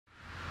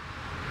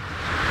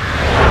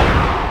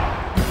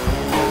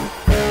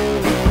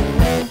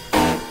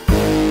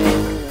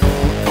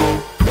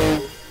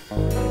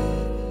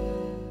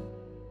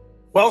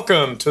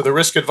Welcome to the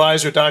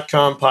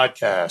riskadvisor.com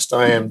podcast.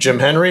 I am Jim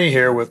Henry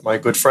here with my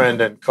good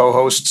friend and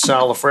co-host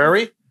Sal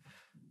Lafreri.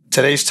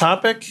 Today's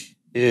topic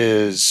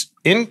is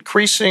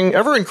ever-increasing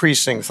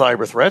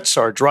cyber threats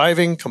are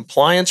driving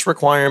compliance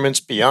requirements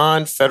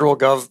beyond federal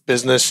gov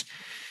business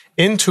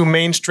into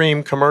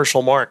mainstream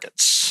commercial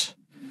markets.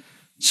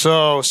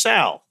 So,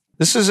 Sal,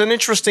 this is an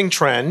interesting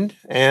trend,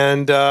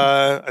 and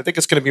I think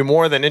it's going to be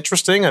more than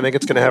interesting. I think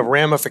it's going to have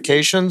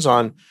ramifications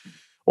on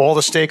all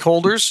the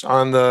stakeholders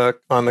on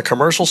the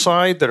commercial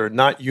side that are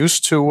not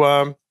used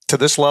to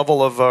this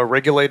level of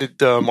regulated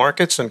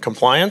markets and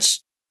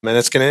compliance. And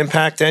it's going to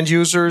impact end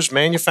users,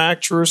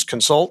 manufacturers,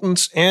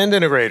 consultants, and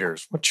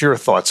integrators. What's your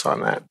thoughts on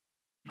that?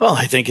 Well,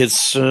 I think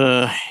it's,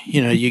 you're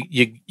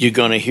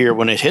going to hear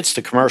when it hits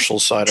the commercial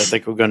side, I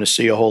think we're going to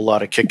see a whole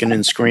lot of kicking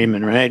and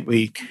screaming, right?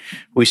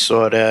 We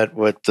saw that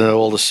with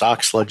all the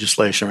SOX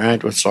legislation,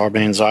 right? With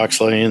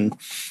Sarbanes-Oxley and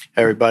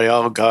everybody,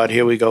 oh, God,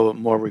 here we go with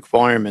more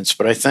requirements.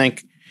 But I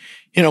think,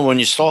 when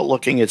you start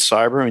looking at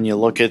cyber and you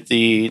look at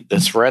the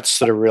threats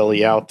that are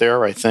really out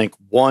there, I think,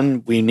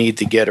 one, we need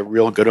to get a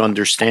real good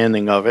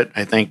understanding of it.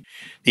 I think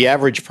the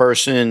average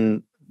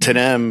person, to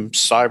them,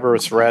 cyber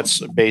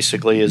threats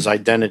basically is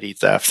identity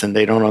theft, and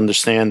they don't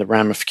understand the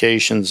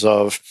ramifications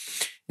of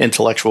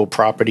intellectual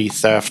property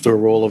theft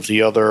or all of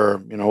the other,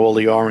 all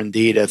the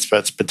R&D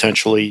that's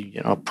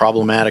potentially,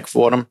 problematic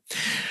for them.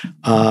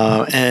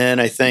 And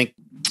I think,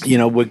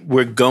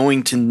 we're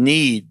going to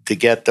need to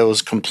get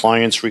those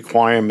compliance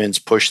requirements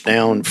pushed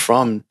down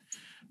from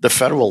the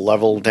federal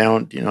level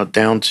down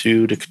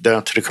to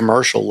the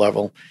commercial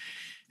level.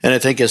 And I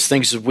think as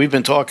things that we've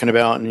been talking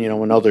about, and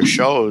in other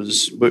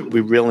shows,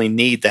 we really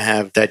need to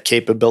have that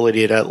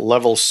capability, that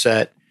level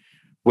set,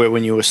 where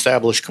when you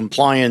establish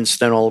compliance,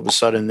 then all of a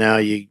sudden now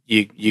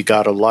you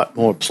got a lot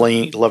more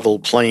level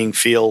playing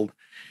field.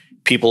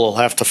 People will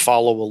have to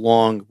follow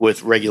along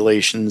with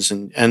regulations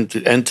and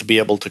to be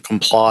able to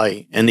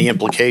comply, and the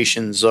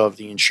implications of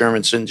the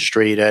insurance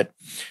industry that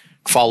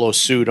follow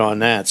suit on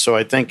that. So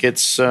I think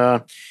it's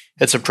a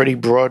pretty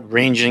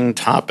broad-ranging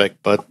topic,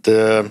 but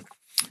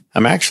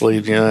I'm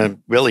actually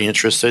really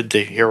interested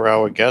to hear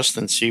our guest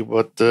and see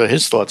what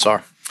his thoughts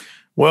are.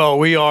 Well,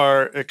 we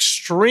are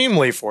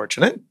extremely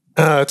fortunate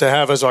to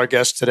have as our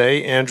guest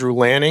today Andrew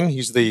Lanning.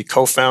 He's the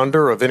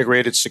co-founder of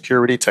Integrated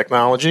Security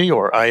Technology,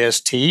 or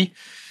IST,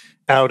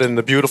 out in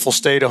the beautiful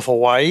state of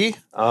Hawaii.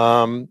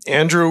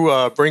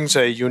 Andrew brings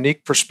a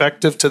unique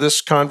perspective to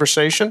this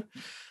conversation.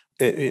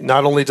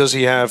 Not only does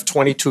he have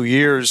 22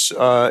 years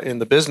in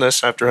the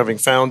business after having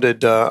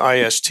founded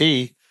IST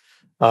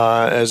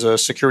as a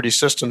security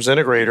systems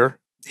integrator,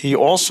 he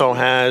also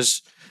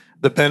has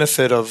the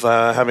benefit of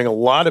having a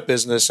lot of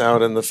business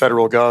out in the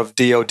federal gov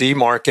DoD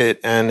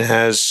market, and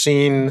has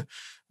seen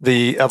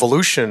the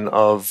evolution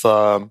of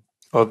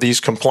these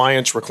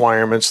compliance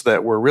requirements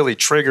that were really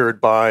triggered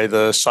by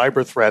the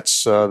cyber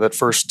threats that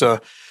first,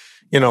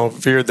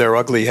 reared their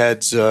ugly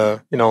heads,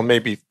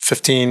 maybe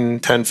 15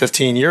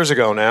 years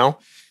ago now.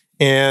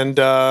 And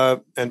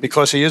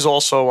because he is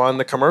also on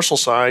the commercial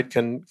side,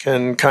 can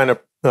kind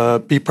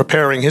of be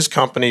preparing his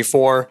company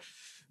for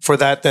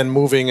that, then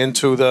moving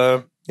into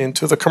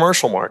the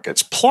commercial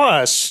markets.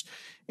 Plus,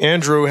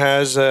 Andrew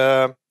has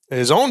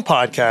his own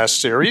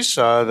podcast series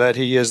that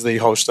he is the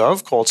host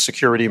of, called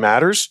Security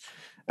Matters,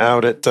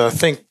 out at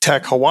Think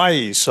Tech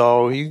Hawaii.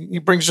 So he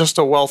brings just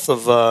a wealth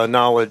of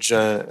knowledge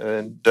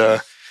and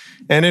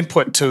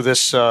input to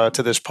this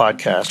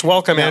podcast.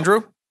 Welcome,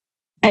 Andrew.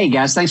 Hey,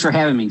 guys. Thanks for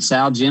having me.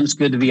 Sal, Jim, it's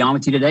good to be on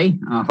with you today.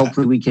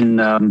 Hopefully we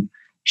can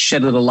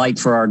shed a little light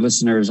for our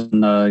listeners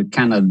on the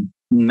kind of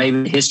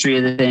maybe the history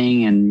of the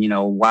thing, and,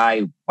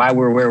 why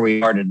we're where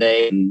we are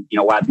today, and,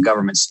 why the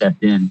government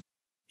stepped in.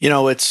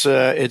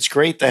 It's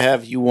great to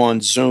have you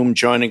on Zoom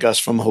joining us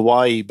from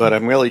Hawaii, but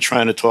I'm really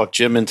trying to talk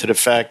Jim into the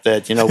fact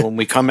that, when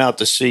we come out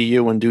to see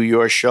you and do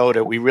your show,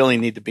 that we really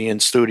need to be in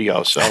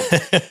studio. So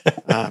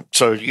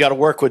so you got to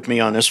work with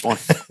me on this one.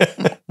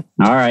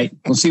 All right.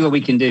 We'll see what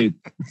we can do.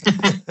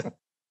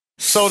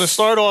 So to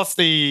start off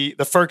the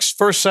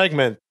first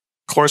segment,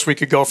 of course, we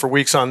could go for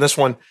weeks on this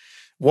one.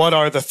 What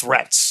are the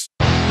threats?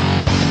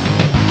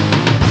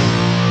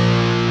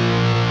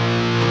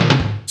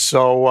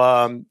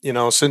 So,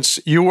 since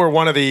you were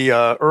one of the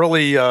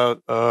early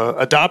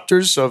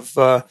adopters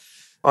of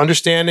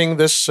understanding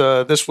this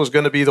was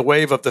going to be the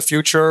wave of the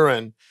future,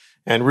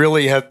 and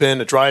really have been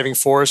a driving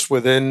force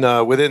within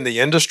the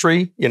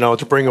industry,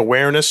 to bring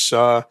awareness,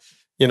 to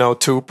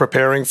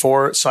preparing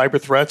for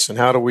cyber threats, and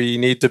how do we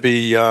need to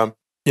be,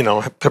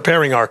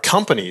 preparing our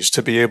companies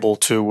to be able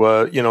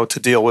to, to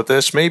deal with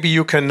this. Maybe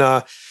you can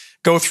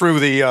go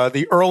through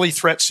the early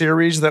threat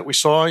series that we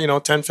saw,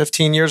 10,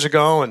 15 years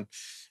ago, and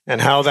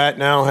how that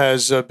now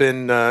has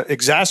been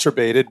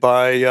exacerbated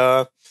by,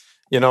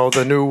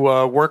 the new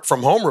work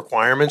from home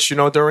requirements,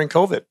 during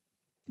COVID.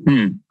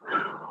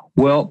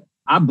 Well,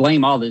 I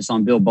blame all this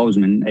on Bill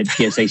Bozeman at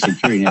TSA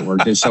Security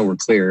Network, just so we're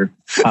clear.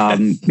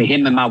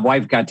 Him and my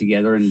wife got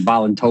together, and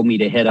told me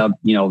to head up,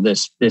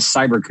 this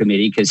cyber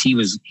committee, because he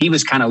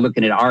was kind of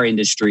looking at our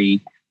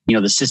industry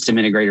the system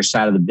integrator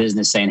side of the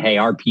business saying, hey,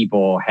 our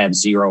people have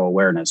zero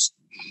awareness.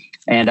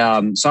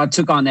 And so I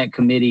took on that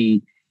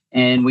committee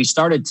and we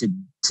started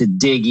to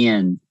dig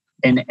in.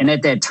 And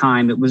at that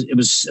time, it was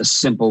a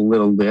simple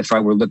little lift,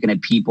 right? We're looking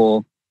at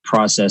people,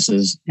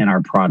 processes, and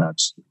our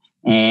products.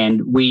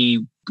 And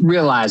we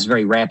realized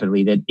very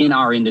rapidly that in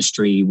our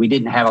industry, we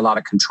didn't have a lot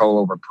of control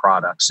over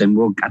products. And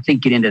we'll, I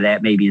think, get into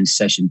that maybe in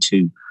session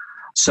 2.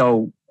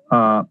 So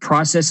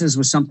processes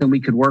was something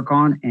we could work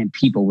on, and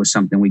people was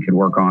something we could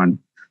work on.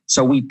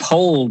 So we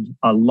polled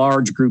a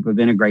large group of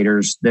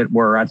integrators that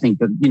were, I think,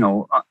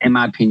 in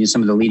my opinion,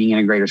 some of the leading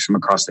integrators from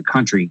across the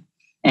country.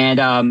 And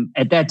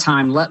at that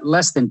time,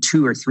 less than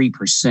 2 or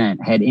 3%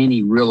 had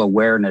any real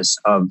awareness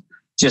of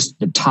just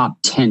the top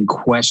 10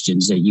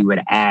 questions that you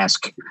would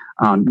ask.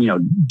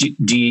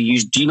 Do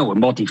you know what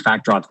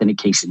multi-factor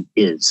authentication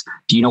is?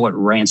 Do you know what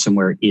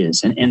ransomware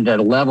is? And the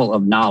level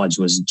of knowledge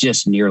was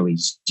just nearly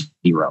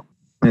zero.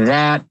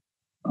 That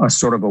was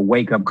sort of a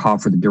wake-up call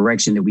for the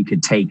direction that we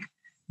could take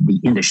the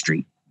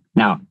industry.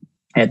 Now,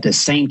 at the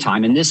same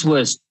time, and this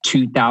was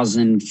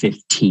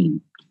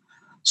 2015.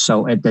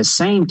 So at the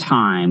same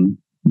time,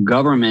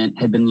 government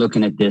had been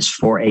looking at this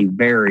for a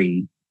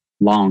very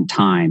long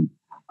time.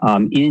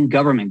 In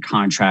government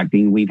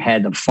contracting, we've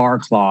had the FAR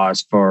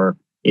clause for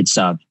it's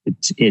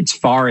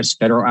FAR is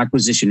Federal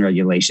Acquisition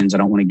Regulations. I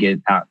don't want to get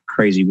out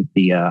crazy with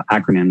the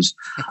acronyms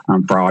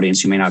for our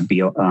audience who may not be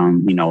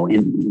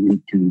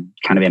in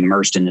kind of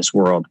immersed in this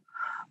world.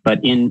 But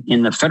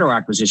in the federal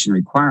acquisition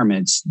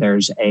requirements,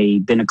 there's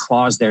been a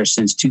clause there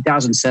since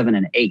 2007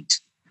 and 8,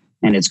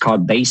 and it's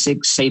called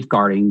Basic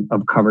Safeguarding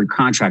of Covered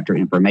Contractor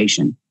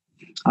Information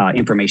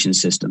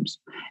Systems.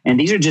 And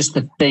these are just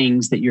the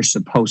things that you're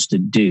supposed to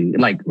do,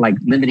 like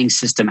limiting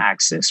system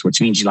access,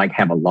 which means you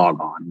have a log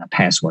on, a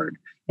password,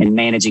 and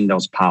managing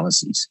those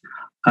policies.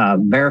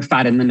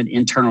 Verified and limit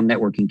internal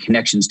networking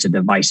connections to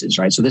devices,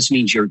 right? So this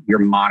means you're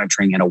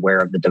monitoring and aware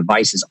of the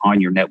devices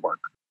on your network.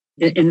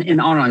 And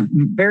on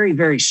very,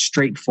 very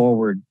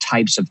straightforward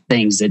types of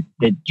things that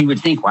you would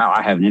think, wow,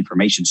 I have an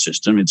information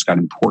system. It's got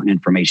important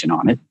information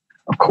on it.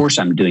 Of course,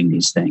 I'm doing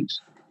these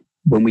things.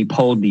 When we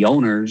polled the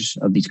owners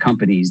of these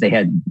companies, they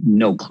had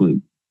no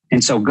clue.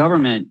 And so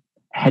government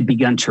had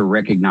begun to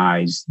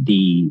recognize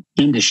the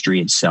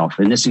industry itself,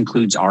 and this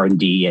includes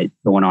R&D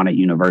going on at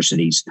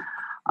universities,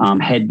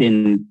 had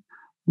been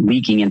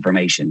leaking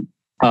information.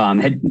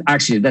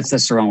 That's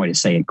the wrong way to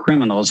say it.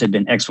 Criminals had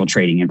been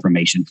exfiltrating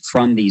information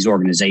from these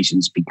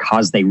organizations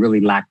because they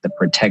really lacked the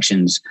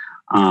protections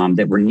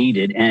that were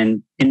needed.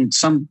 And in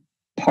some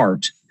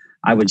part,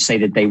 I would say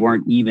that they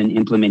weren't even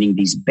implementing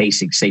these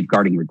basic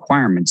safeguarding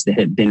requirements that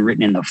had been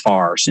written in the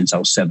FAR since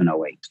 07,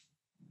 08.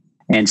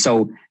 And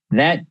so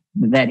that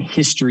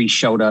history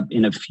showed up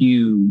in a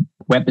few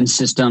weapon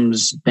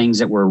systems, things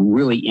that were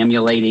really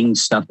emulating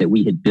stuff that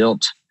we had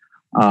built,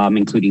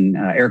 including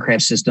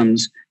aircraft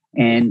systems.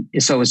 And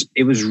so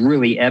it was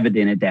really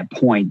evident at that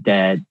point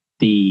that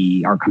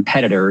our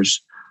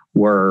competitors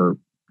were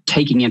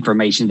taking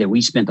information that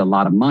we spent a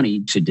lot of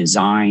money to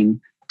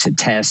design, to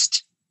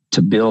test,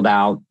 to build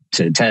out,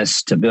 to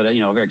test, to build a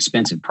very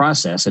expensive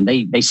process. And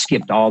they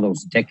skipped all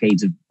those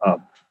decades of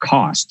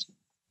cost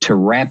to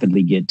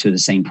rapidly get to the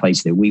same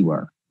place that we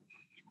were.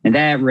 And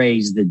that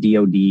raised the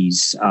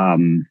DOD's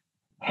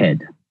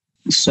head.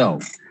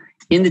 So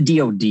in the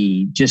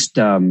DOD, just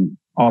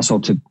also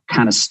to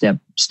kind of step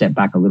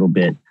back a little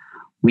bit,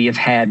 we have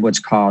had what's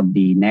called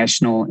the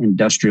National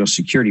Industrial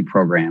Security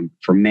Program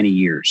for many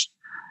years.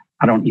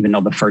 I don't even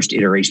know the first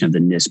iteration of the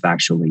NISP,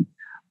 actually.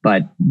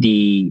 But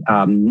the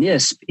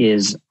NISP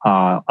is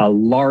a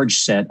large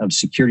set of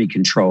security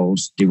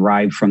controls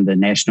derived from the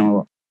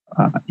National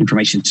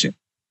Institute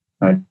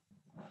of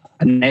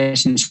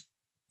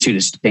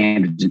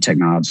Standards and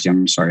Technology.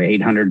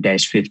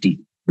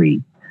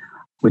 800-53,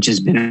 which has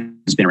been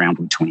around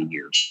for 20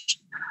 years.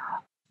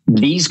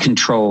 These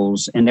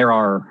controls, and there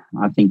are,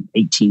 I think,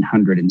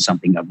 1,800 and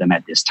something of them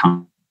at this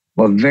time,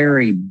 a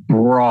very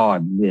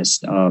broad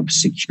list of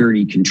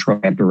security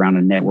controls around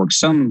a network.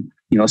 Some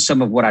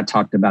of what I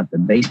talked about, the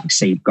basic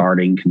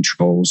safeguarding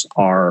controls,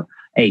 are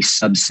a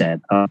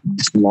subset of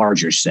this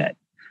larger set.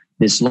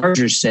 This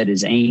larger set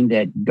is aimed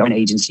at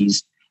government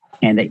agencies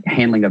and the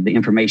handling of the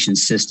information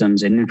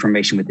systems and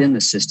information within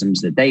the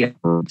systems that they have.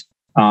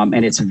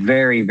 And it's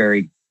very,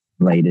 very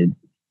related.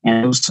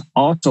 And those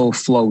also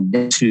flow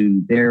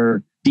to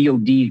their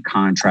DoD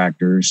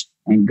contractors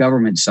and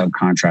government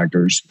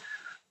subcontractors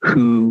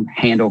who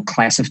handle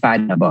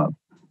classified and above.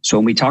 So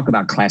when we talk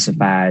about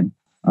classified,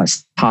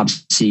 top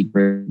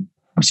secret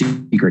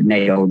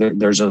NATO,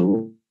 there's a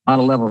lot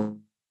of levels.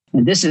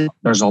 And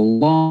there's a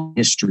long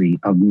history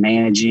of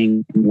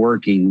managing and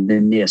working the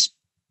NISP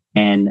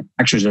and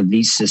actors of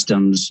these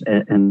systems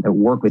and that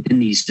work within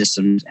these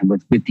systems and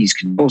with these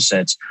control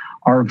sets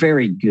are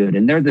very good.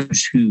 And they're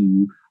those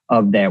who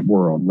of that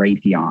world,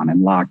 Raytheon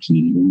and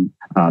Lockheed and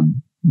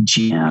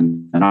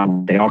GM,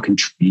 and they all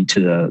contribute to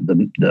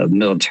the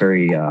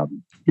military,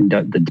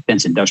 the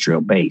defense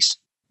industrial base.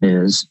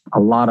 Is a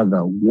lot of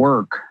the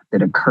work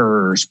that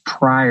occurs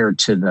prior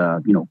to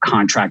the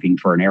contracting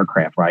for an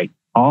aircraft, right?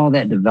 all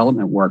that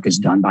development work is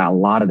done by a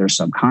lot of their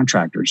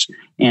subcontractors.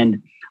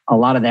 And a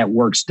lot of that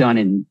work's done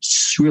in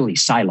really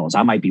silos.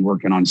 I might be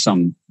working on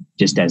some,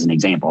 just as an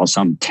example,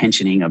 some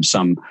tensioning of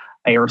some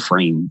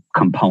airframe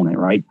component,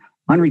 right?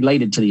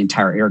 Unrelated to the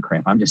entire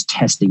aircraft. I'm just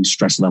testing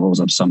stress levels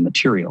of some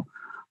material.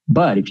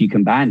 But if you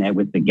combine that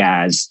with the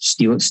guys,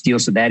 steal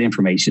some of that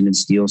information and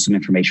steal some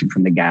information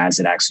from the guys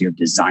that actually are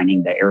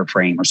designing the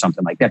airframe or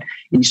something like that,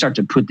 and you start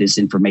to put this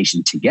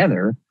information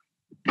together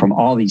from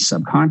all these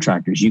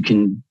subcontractors, you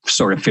can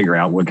sort of figure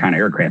out what kind of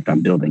aircraft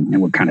I'm building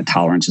and what kind of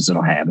tolerances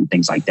it'll have and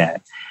things like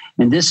that.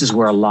 And this is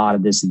where a lot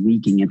of this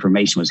leaking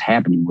information was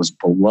happening, was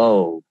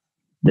below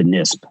the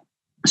NISP.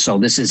 So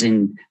this is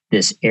in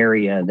this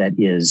area that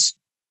is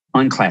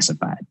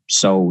unclassified.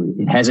 So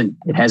it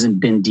hasn't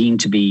been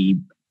deemed to be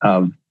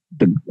of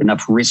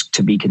enough risk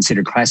to be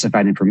considered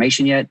classified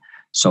information yet.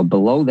 So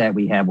below that,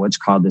 we have what's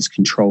called this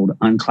controlled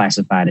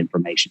unclassified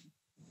information.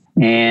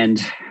 And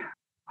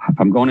if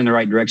I'm going in the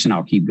right direction,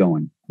 I'll keep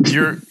going.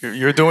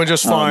 You're doing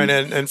just fine.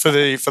 And for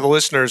the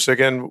listeners,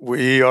 again,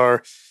 we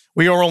are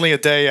only a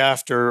day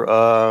after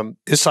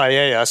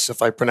SIAS,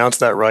 if I pronounce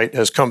that right,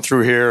 has come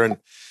through here,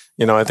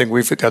 and I think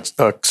we've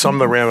got some of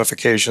the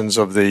ramifications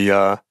of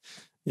the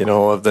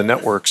of the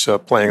networks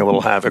playing a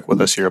little havoc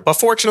with us here. But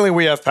fortunately,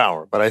 we have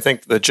power. But I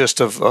think the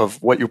gist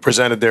of what you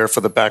presented there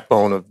for the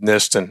backbone of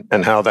NIST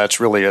and how that's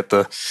really at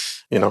the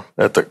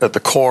at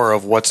the core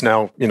of what's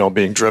now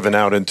being driven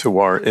out into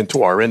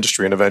our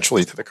industry and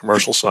eventually to the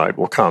commercial side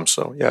will come.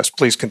 So yes,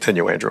 please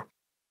continue, Andrew.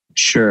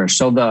 Sure.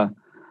 So the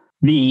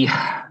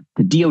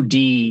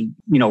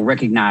DoD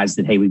recognized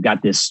that, hey, we've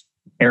got this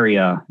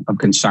area of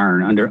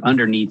concern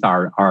underneath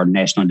our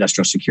National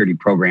Industrial Security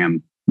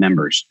Program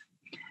members.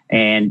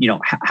 And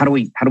how do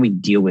we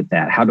deal with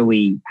that? How do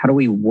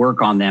we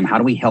work on them? How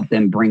do we help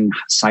them bring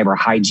cyber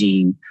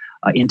hygiene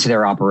into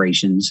their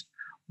operations?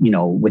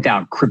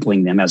 Without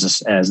crippling them,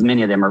 as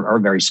many of them are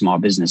very small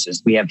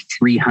businesses. We have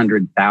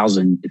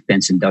 300,000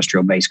 defense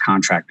industrial base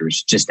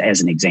contractors, just as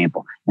an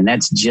example, and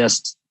that's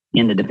just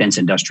in the defense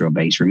industrial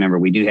base. Remember,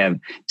 we do have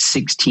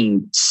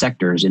 16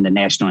 sectors in the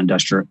National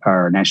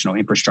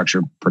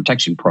Infrastructure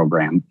Protection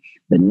Program,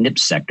 the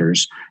NIPS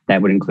sectors.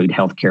 That would include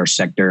healthcare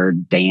sector,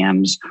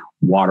 dams,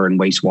 water and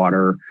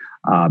wastewater,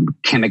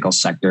 chemical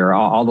sector,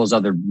 all those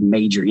other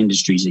major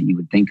industries that you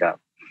would think of.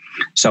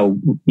 So,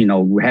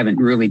 we haven't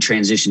really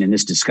transitioned in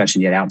this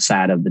discussion yet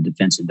outside of the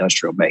defense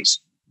industrial base.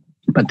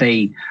 But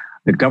the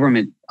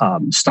government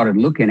started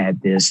looking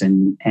at this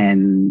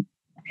and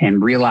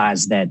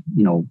realized that,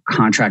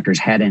 contractors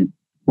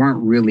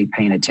weren't really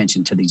paying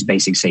attention to these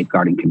basic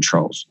safeguarding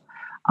controls.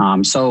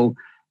 So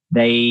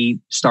they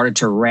started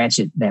to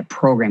ratchet that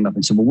program up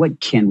and said, well,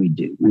 what can we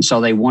do? And so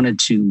they wanted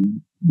to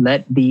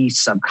let the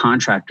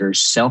subcontractors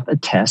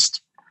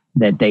self-attest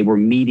that they were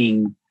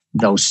meeting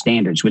those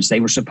standards, which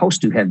they were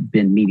supposed to have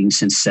been meeting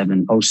since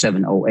 07,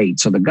 08.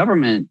 So the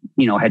government,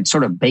 had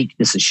sort of baked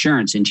this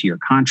assurance into your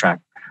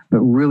contract, but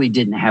really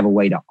didn't have a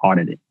way to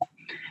audit it.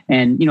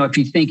 And,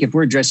 if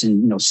we're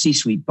addressing,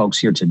 C-suite folks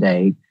here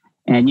today,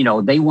 and,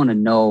 they want to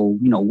know,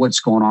 what's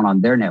going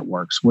on their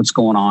networks, what's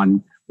going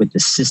on with the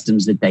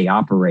systems that they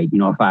operate.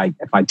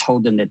 If I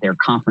told them that their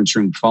conference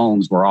room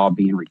phones were all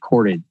being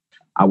recorded,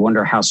 I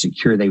wonder how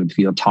secure they would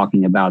feel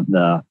talking about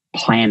the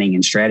planning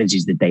and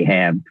strategies that they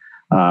have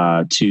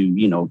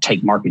to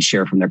take market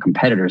share from their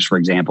competitors, for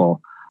example,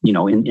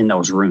 in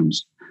those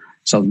rooms.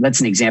 So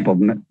that's an example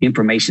of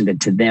information that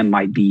to them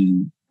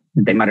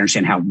they might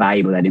understand how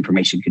valuable that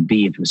information could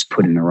be if it was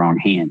put in the wrong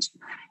hands.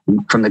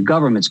 And from the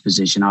government's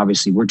position,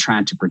 obviously, we're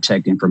trying to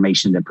protect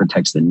information that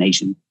protects the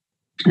nation.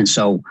 And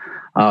so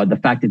the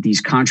fact that these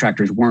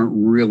contractors weren't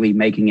really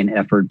making an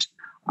effort,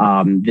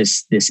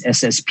 this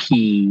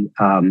SSP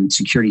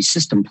security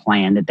system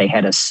plan that they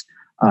had us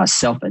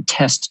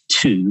self-attest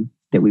to,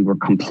 that we were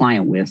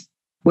compliant with,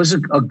 was a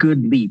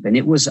good leap. And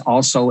it was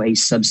also a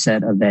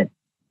subset of that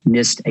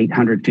NIST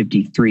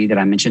 853 that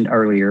I mentioned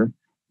earlier.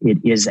 It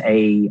is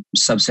a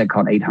subset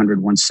called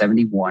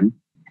 800-171.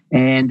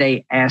 And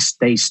this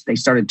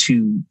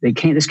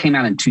came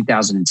out in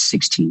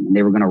 2016, and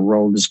they were going to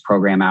roll this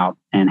program out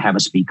and have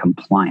us be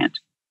compliant.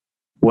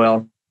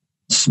 Well,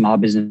 small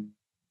business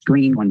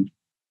green one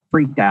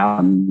freaked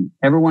out.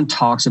 Everyone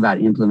talks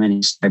about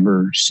implementing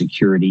cyber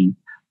security,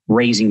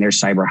 raising their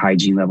cyber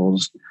hygiene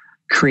levels,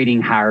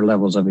 creating higher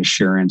levels of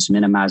assurance,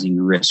 minimizing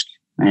risk.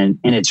 And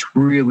it's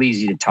real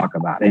easy to talk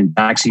about, and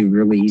actually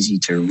really easy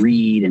to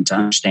read and to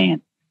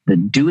understand. The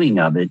doing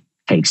of it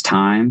takes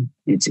time.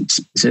 It's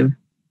expensive.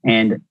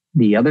 And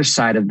the other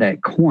side of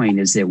that coin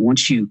is that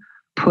once you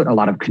put a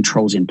lot of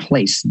controls in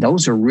place,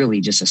 those are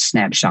really just a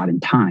snapshot in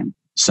time.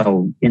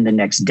 So in the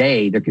next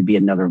day, there could be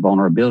another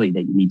vulnerability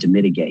that you need to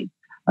mitigate,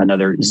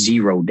 another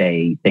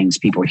 0-day things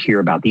people hear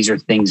about. These are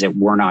things that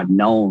were not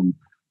known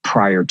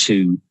prior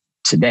to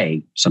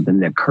today, something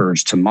that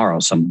occurs tomorrow.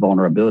 Some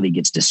vulnerability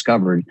gets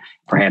discovered.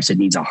 Perhaps it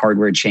needs a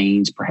hardware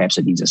change. Perhaps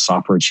it needs a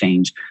software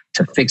change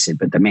to fix it.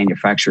 But the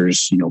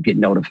manufacturers, get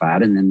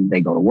notified and then they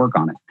go to work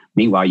on it.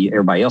 Meanwhile,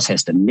 everybody else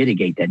has to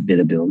mitigate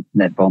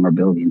that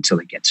vulnerability until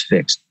it gets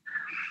fixed.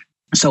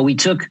 So we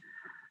took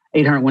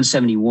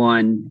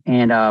 801.71,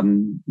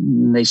 and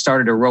they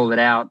started to roll it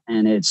out,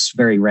 and it's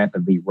very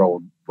rapidly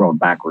rolled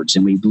backwards.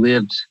 And we've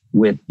lived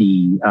with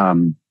the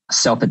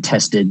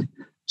self-attested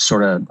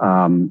sort of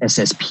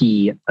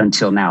SSP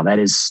until now. That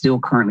is still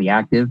currently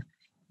active.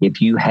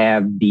 If you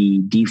have the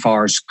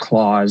DFARS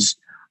clause,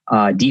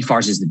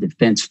 DFARS is the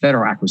Defense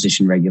Federal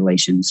Acquisition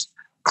Regulations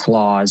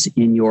clause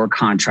in your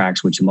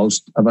contracts, which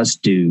most of us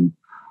do,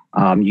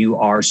 you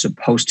are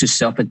supposed to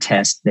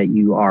self-attest that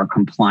you are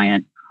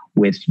compliant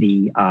with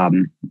the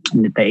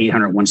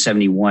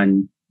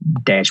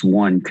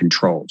 801.71-1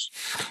 controls.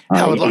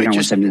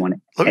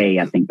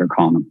 801.71A, I think they're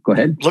calling them. Go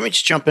ahead. Let me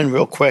just jump in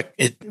real quick.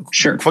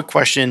 Sure. Quick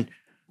question.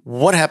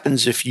 What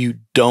happens if you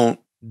don't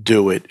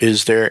do it?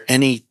 Is there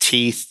any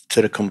teeth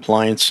to the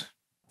compliance?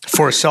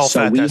 For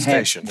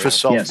self-attestation.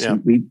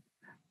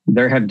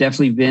 There have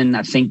definitely been,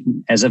 I think,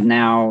 as of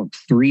now,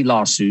 3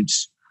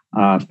 lawsuits,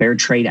 Fair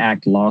Trade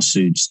Act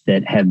lawsuits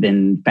that have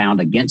been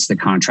found against the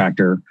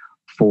contractor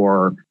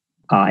for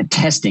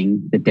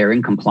attesting that they're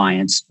in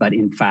compliance, but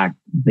in fact,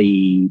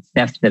 the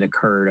theft that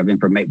occurred of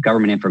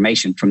government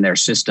information from their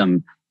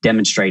system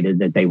demonstrated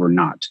that they were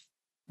not.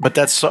 But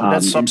that's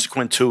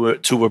subsequent to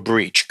a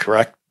breach,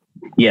 correct?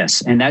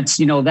 Yes, and it's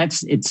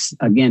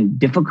again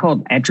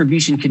difficult.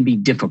 Attribution can be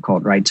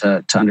difficult, right,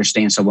 to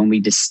understand. So when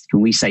we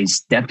say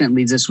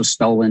definitely this was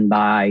stolen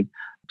by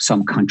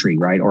some country,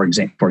 right, or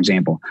for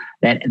example,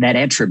 that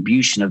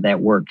attribution of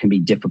that work can be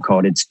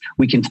difficult.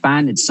 We can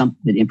find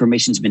that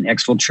information's been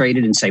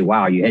exfiltrated and say,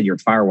 wow, you had your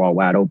firewall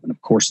wide open.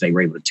 Of course, they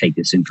were able to take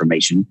this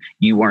information.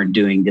 You weren't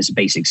doing this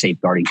basic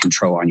safeguarding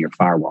control on your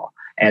firewall,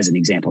 as an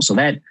example. So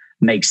that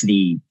makes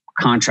the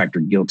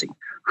contractor guilty.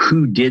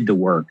 Who did the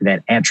work?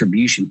 That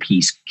attribution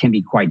piece can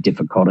be quite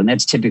difficult, and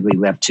that's typically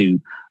left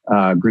to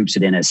groups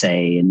at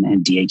NSA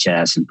and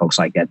DHS and folks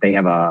like that. They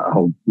have a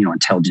whole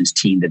intelligence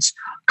team that's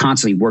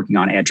constantly working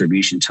on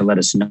attribution to let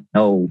us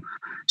know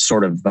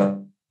sort of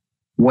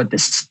what the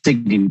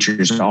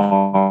signatures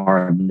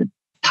are, the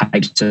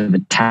types of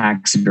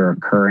attacks that are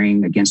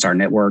occurring against our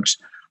networks.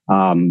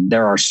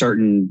 There are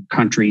certain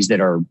countries that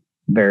are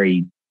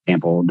very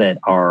example that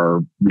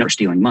are never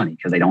stealing money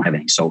because they don't have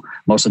any. So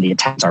most of the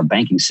attacks are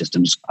banking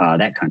systems,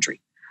 that country.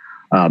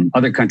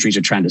 Other countries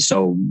are trying to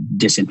sow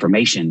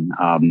disinformation,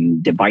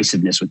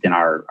 divisiveness within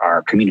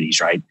our communities,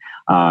 right?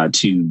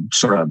 To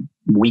sort of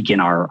weaken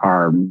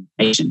our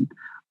nation.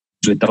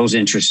 With those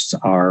interests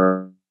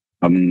are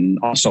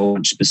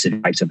also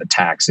specific types of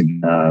attacks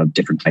and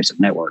different types of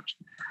networks.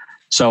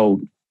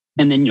 So,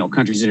 and then,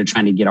 countries that are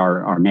trying to get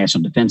our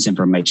national defense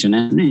information,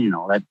 and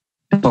that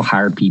people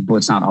hire people.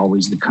 It's not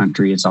always the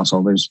country. It's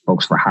also there's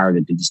folks for hire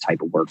that do this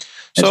type of work.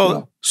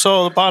 So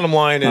the bottom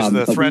line is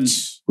the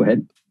threats. Go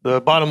ahead.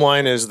 The bottom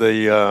line is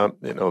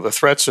the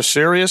threats are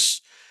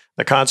serious.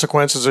 The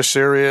consequences are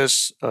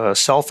serious.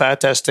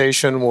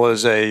 Self-attestation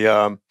was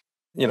a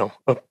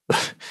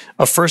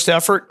first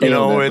effort,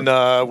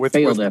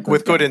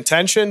 with good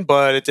intention,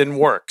 but it didn't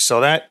work.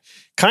 So that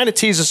kind of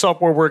tees us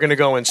up where we're going to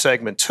go in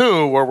segment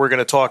 2, where we're going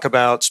to talk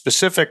about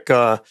specific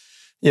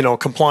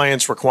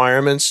compliance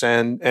requirements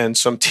and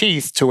some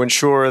teeth to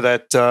ensure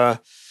that,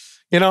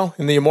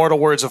 in the immortal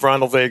words of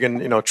Ronald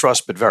Reagan,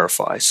 trust but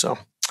verify. So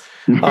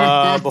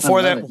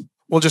before that,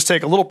 we'll just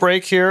take a little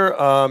break here.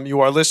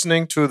 You are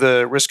listening to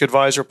the Risk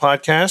Advisor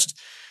podcast,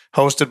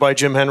 hosted by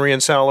Jim Henry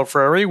and Sal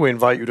Lafreri. We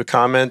invite you to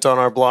comment on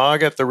our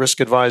blog at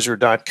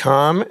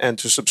theriskadvisor.com and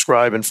to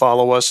subscribe and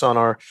follow us on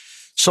our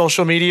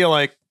social media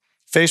like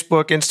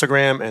Facebook,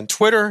 Instagram, and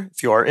Twitter.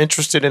 If you are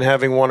interested in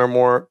having one or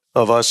more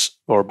of us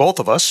or both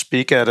of us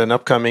speak at an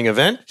upcoming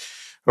event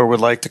or would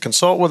like to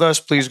consult with us,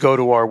 please go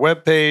to our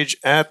webpage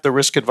at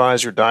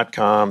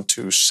theriskadvisor.com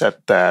to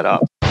set that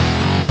up.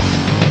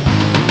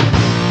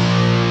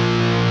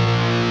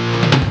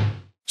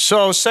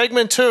 So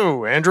segment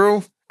 2,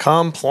 Andrew,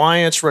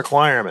 compliance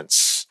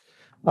requirements.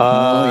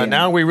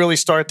 Now we really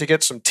start to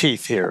get some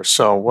teeth here.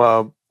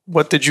 So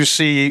what did you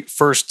see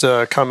first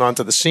come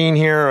onto the scene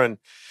here, and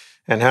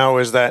how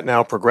is that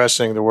now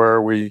progressing to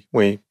where we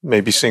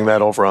may be seeing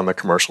that over on the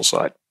commercial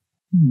side?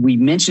 We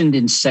mentioned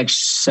in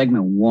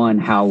segment 1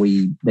 how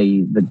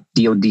the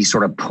DoD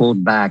sort of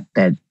pulled back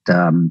that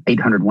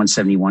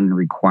 800.171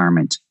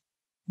 requirement.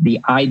 The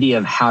idea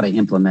of how to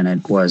implement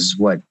it was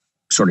what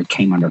sort of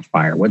came under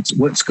fire.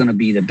 What's going to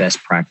be the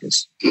best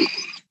practice?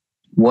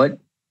 What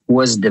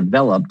was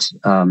developed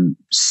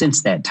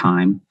since that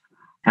time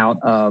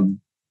out of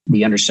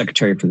the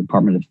Undersecretary for the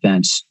Department of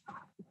Defense,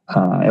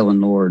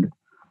 Ellen Lord.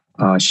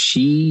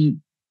 She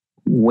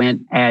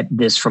went at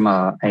this from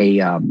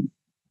an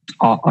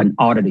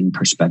auditing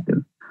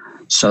perspective.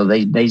 So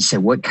they said,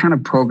 what kind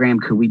of program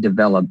could we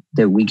develop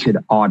that we could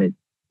audit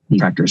the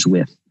contractors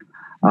with?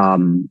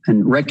 And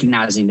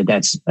recognizing that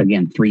that's,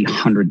 again,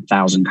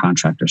 300,000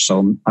 contractors,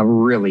 so a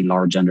really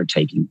large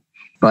undertaking.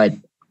 But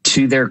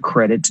to their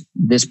credit,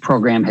 this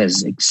program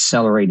has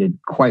accelerated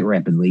quite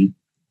rapidly,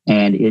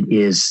 and it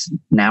is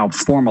now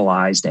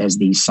formalized as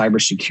the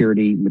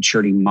Cybersecurity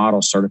Maturity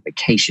Model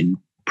Certification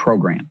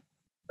Program.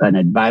 An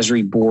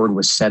advisory board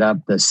was set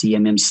up, the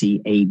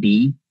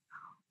CMMC-AB,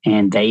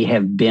 And they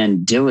have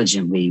been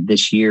diligently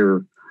this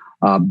year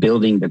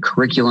building the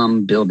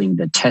curriculum, building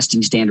the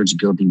testing standards,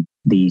 building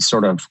the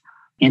sort of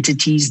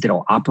entities that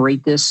will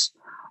operate this,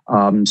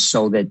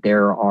 so that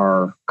there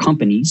are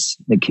companies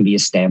that can be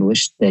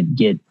established that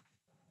get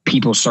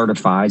people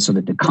certified, so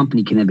that the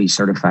company can then be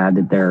certified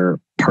that their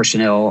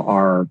personnel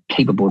are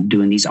capable of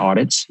doing these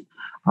audits.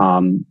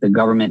 The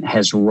government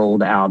has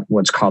rolled out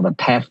what's called a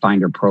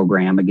Pathfinder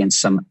program against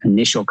some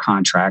initial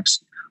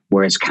contracts,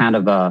 where it's kind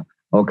of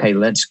okay,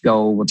 let's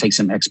go, we'll take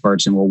some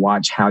experts and we'll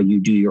watch how you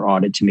do your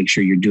audit to make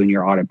sure you're doing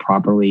your audit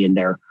properly. And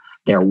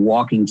they're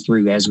walking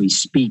through, as we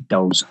speak,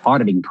 those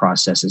auditing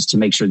processes to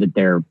make sure that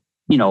they're,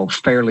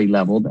 fairly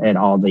leveled at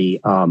all the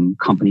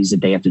companies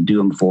that they have to do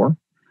them for.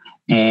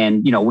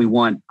 And, we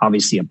want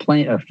obviously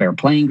a fair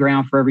playing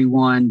ground for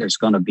everyone. There's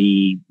going to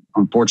be,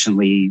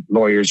 unfortunately,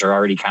 lawyers are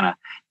already kind of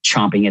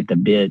chomping at the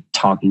bit,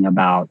 talking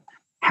about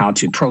how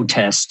to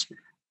protest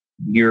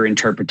your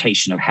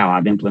interpretation of how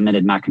I've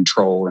implemented my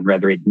control and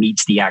whether it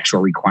meets the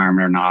actual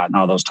requirement or not, and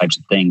all those types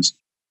of things.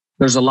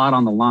 There's a lot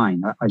on the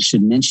line. I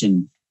should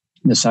mention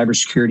the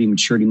Cybersecurity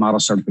Maturity Model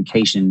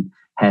Certification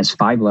has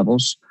 5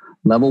 levels.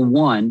 Level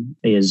 1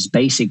 is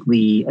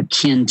basically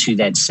akin to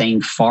that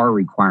same FAR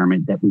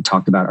requirement that we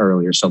talked about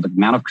earlier. So the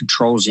amount of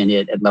controls in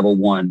it at level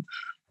 1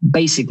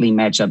 basically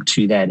match up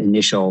to that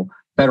initial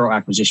federal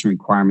acquisition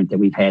requirement that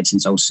we've had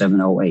since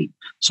 07-08.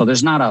 So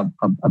there's not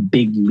a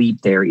big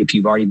leap there if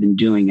you've already been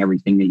doing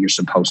everything that you're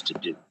supposed to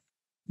do.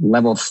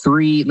 Level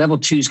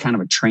 2 is kind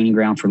of a training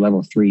ground for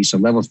level 3. So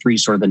level 3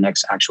 is sort of the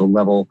next actual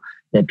level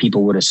that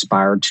people would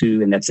aspire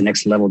to, and that's the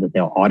next level that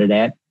they'll audit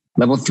at.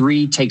 Level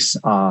 3 takes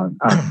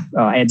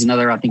adds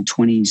another, I think,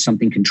 20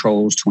 something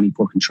controls,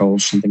 24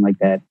 controls, something like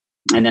that.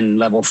 And then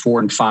level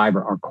 4 and 5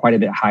 are quite a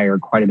bit higher,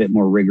 quite a bit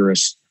more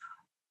rigorous.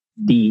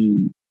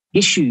 The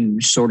issue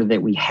sort of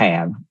that we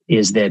have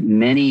is that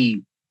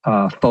many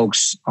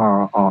folks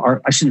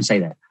are, I shouldn't say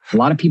that. A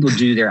lot of people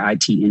do their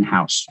IT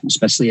in-house,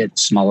 especially at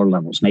smaller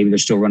levels. Maybe they're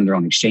still running their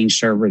own Exchange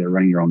server. They're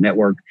running their own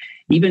network.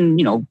 Even,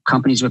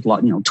 companies with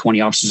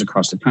 20 offices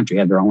across the country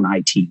have their own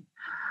IT.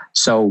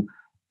 So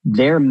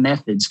their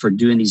methods for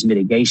doing these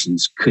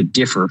mitigations could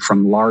differ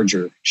from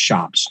larger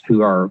shops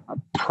who are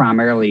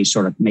primarily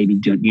sort of maybe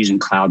using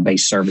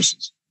cloud-based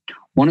services.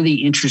 One of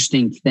the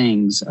interesting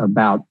things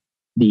about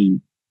the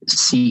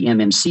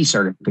CMMC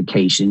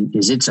certification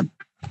is it's a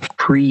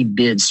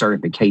pre-bid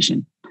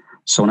certification.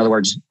 So in other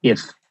words,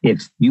 if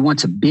you want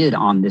to bid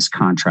on this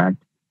contract,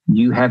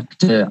 you have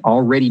to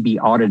already be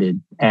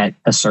audited at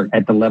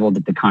the level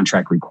that the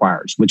contract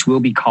requires, which will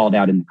be called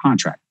out in the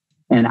contract.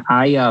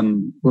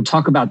 And we'll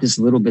talk about this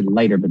a little bit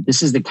later, but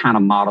this is the kind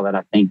of model that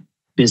I think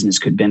business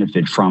could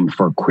benefit from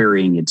for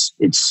querying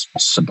its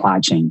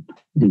supply chain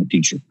in the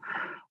future.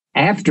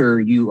 After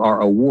you are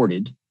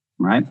awarded,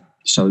 right?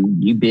 So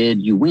you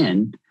bid, you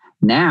win.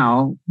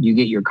 Now you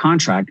get your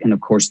contract. And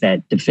of course,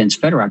 that Defense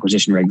Federal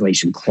Acquisition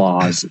Regulation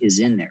clause is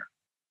in there.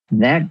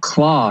 That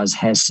clause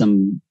has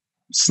some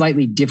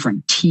slightly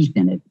different teeth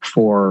in it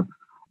for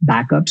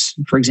backups,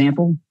 for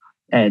example.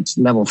 At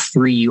level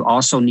 3, you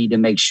also need to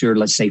make sure,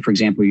 let's say, for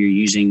example, you're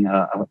using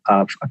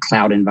a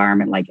cloud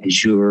environment like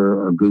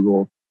Azure or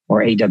Google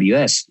or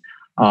AWS.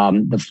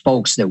 The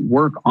folks that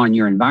work on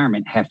your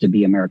environment have to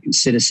be American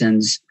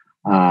citizens,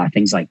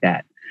 things like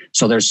that.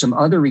 So there's some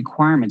other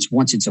requirements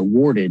once it's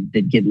awarded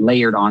that get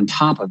layered on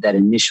top of that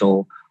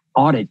initial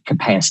audit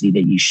capacity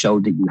that you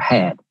showed that you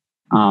had.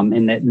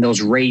 And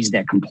those raise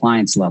that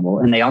compliance level,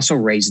 and they also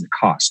raise the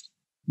cost.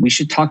 We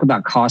should talk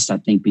about cost, I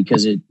think,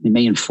 because it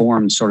may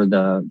inform sort of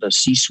the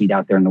C-suite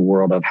out there in the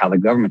world of how the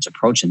government's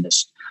approaching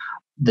this.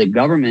 The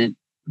government,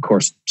 of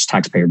course, it's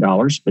taxpayer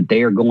dollars, but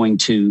they are going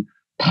to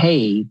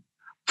pay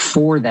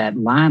for that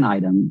line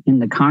item in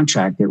the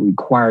contract that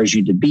requires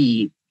you to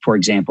be, for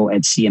example,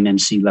 at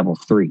CMMC level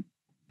 3.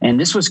 And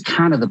this was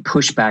kind of the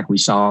pushback we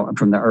saw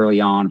from the early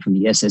on from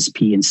the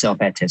SSP and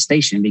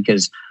self-attestation,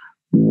 because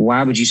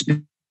why would you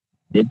spend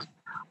it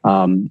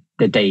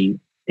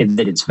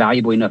that it's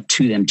valuable enough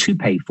to them to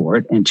pay for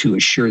it and to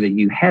assure that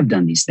you have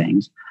done these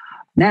things.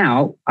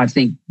 Now, I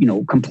think,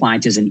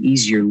 compliance is an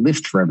easier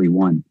lift for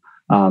everyone.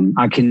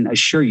 I can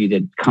assure you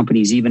that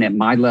companies, even at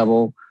my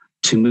level,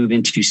 to move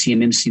into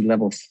CMMC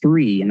level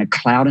 3 in a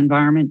cloud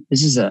environment,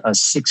 this is a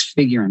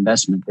 6-figure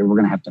investment that we're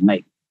going to have to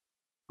make,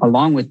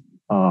 along with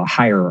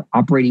higher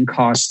operating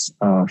costs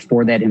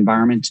for that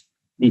environment,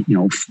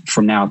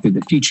 from now through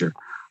the future.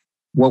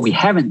 What we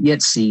haven't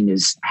yet seen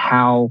is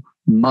how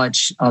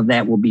much of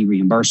that will be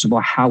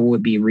reimbursable. How will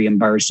it be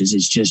reimbursed? Is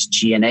it just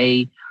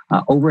G&A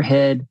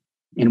overhead,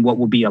 and what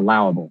will be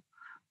allowable?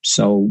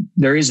 So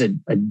there is a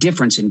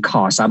difference in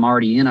cost. I'm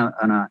already in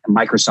a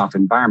Microsoft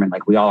environment,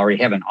 like we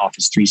already have an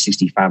Office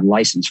 365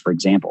 license, for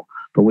example.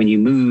 But when you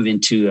move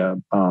into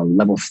a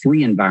level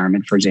 3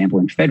 environment, for example,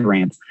 in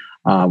FedRAMP,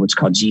 what's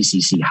called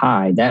GCC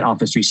High, that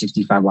Office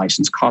 365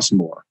 license costs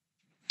more.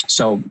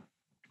 So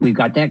we've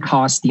got that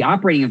cost. The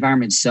operating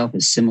environment itself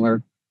is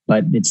similar,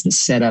 but it's the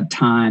setup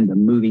time, the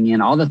moving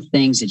in, all the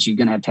things that you're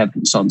going to have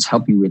consultants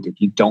help you with if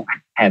you don't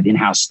have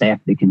in-house staff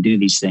that can do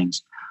these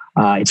things.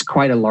 It's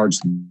quite a large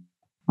thing.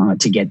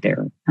 to get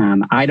there.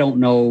 I don't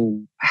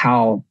know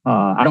how.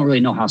 I don't really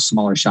know how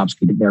smaller shops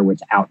could get there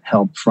without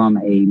help from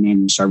a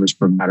managed service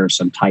provider of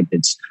some type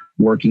that's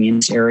working in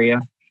this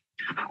area.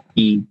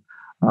 We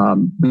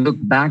look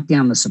back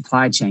down the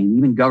supply chain.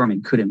 Even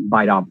government couldn't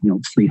bite off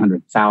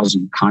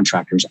 300,000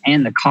 contractors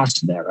and the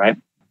cost of that, right?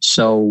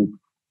 So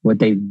what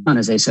they've done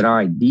is they said, all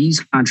right, these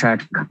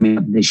contracts are coming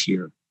up this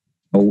year.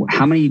 So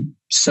how many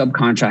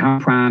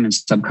prime and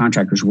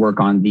subcontractors work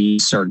on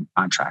these certain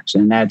contracts?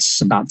 And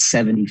that's about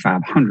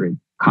 7,500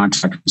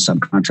 contractors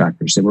and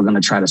subcontractors that we're going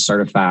to try to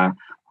certify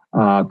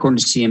according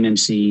to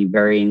CMMC,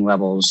 varying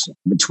levels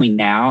between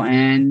now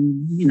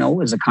and,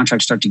 as the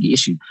contracts start to get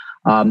issued.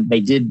 They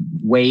did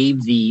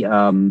waive the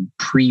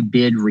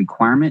pre-bid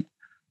requirement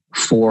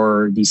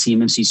for the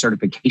CMMC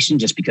certification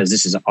just because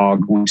this is all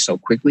going so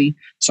quickly.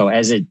 So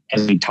as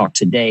we talk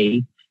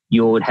today,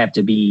 you have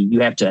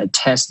to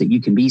attest that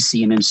you can be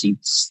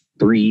CMMC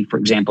 3, for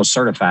example,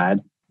 certified,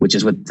 which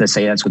is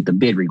that's what the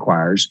bid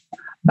requires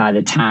by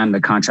the time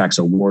the contract's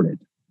awarded.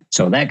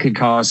 So that could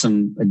cause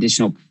some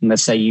additional,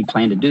 let's say you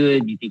plan to do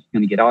it, you think you're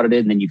going to get audited,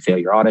 and then you fail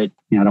your audit.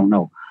 I don't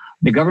know.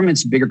 The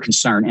government's bigger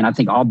concern, and I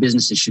think all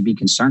businesses should be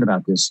concerned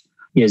about this,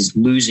 is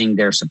losing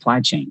their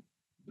supply chain.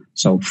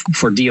 So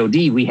for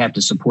DoD, we have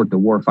to support the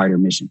warfighter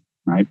mission,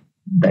 right?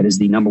 That is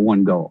the number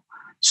one goal.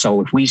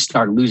 So if we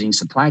start losing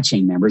supply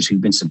chain members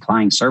who've been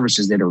supplying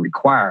services that are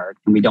required,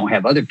 and we don't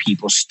have other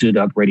people stood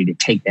up ready to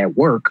take that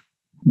work,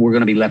 we're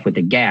going to be left with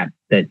a gap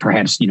that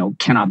perhaps,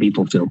 cannot be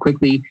fulfilled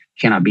quickly,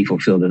 cannot be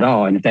fulfilled at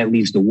all. And if that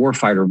leaves the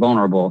warfighter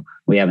vulnerable,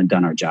 we haven't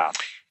done our job.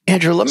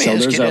 Andrew, let me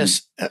ask you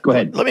this. Go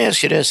ahead. Let me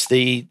ask you this.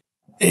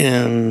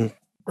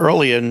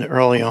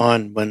 Early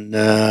on, when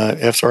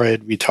after I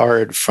had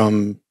retired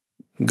from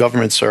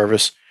government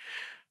service,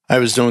 I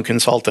was doing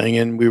consulting,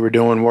 and we were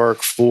doing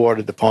work for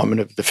the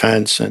Department of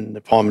Defense and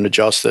Department of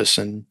Justice.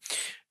 And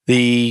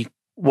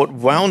what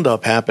wound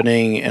up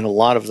happening in a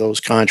lot of those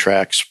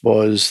contracts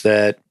was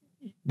that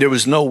there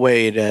was no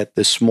way that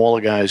the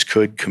smaller guys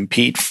could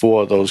compete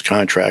for those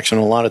contracts.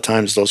 And a lot of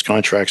times those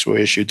contracts were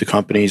issued to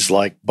companies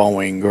like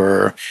Boeing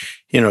or,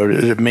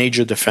 the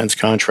major defense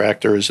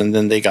contractors, and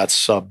then they got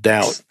subbed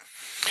out.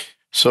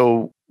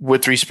 So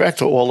with respect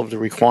to all of the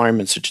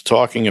requirements that you're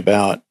talking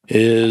about,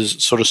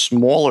 is sort of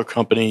smaller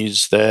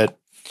companies that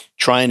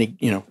trying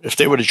to, if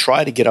they were to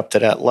try to get up to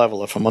that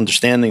level, if I'm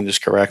understanding this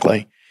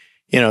correctly,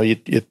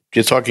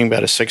 you're talking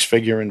about a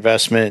 6-figure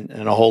investment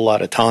and a whole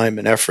lot of time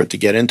and effort to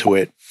get into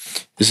it.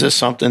 Is this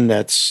something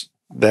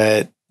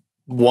that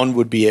one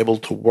would be able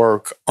to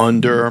work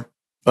under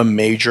a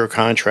major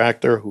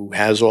contractor who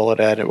has all of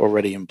that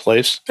already in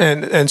place?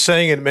 And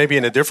saying it maybe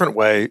in a different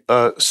way,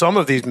 some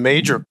of these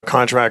major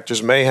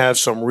contractors may have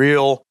some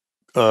real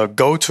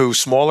go-to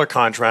smaller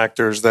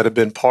contractors that have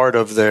been part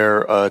of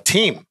their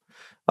team.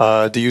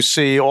 Do you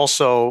see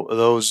also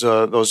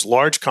those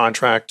large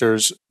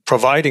contractors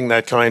providing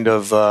that kind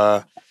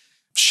of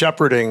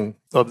shepherding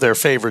of their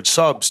favorite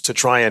subs to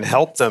try and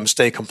help them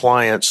stay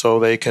compliant so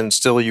they can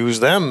still use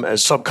them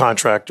as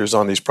subcontractors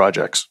on these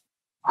projects?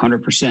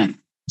 100%.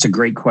 It's a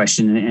great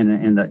question,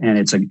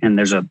 and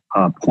there's a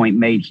point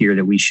made here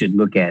that we should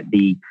look at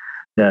the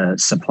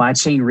supply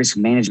chain risk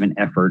management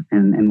effort,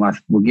 and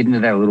we'll get into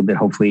that a little bit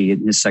hopefully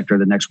in this sector or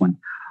the next one.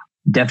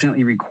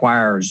 Definitely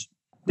requires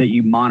that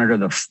you monitor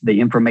the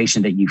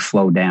information that you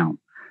flow down.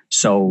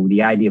 So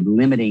the idea of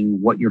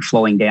limiting what you're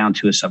flowing down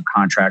to a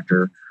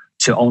subcontractor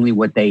to only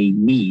what they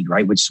need,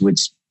 right, which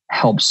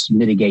helps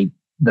mitigate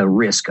the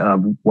risk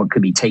of what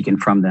could be taken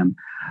from them.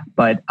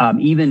 But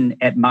even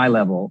at my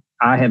level,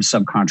 I have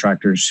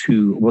subcontractors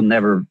who will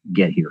never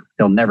get here.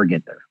 They'll never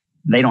get there.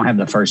 They don't have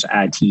the first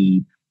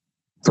IT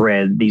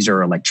thread. These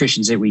are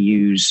electricians that we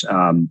use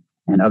and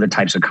other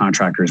types of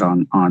contractors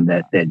on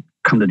that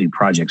come to do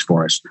projects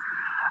for us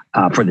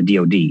for the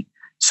DoD.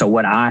 So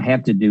what I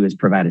have to do is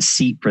provide a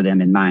seat for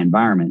them in my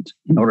environment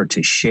in order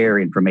to share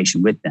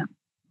information with them.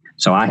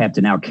 So I have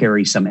to now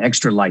carry some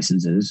extra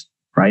licenses,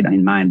 right,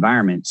 in my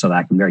environment so that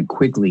I can very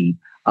quickly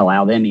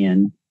allow them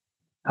in.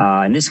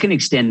 And this can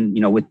extend,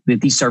 with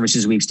these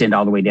services, we extend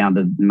all the way down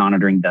to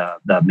monitoring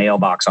the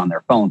mailbox on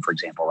their phone, for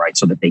example, right?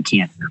 So that they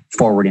can't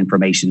forward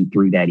information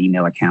through that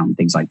email account and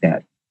things like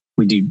that.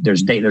 We do.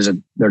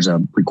 There's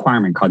a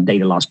requirement called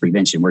data loss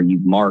prevention where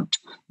you've marked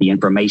the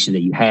information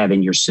that you have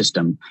in your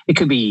system. It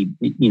could be,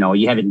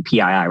 you have it in PII,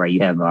 right?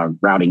 You have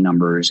routing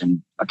numbers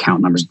and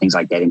account numbers and things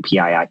like that in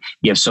PII.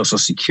 You have social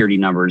security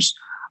numbers.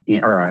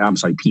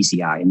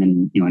 PCI. And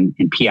then,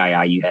 in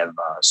PII, you have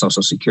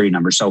social security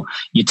numbers. So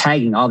you're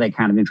tagging all that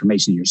kind of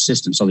information in your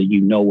system so that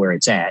you know where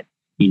it's at,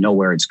 you know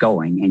where it's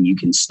going, and you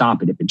can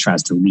stop it if it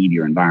tries to leave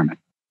your environment.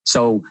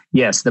 So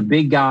yes, the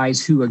big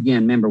guys who,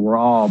 again, remember, we're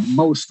all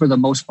for the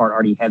most part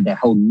already have that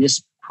whole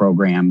NISP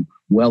program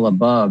well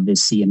above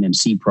this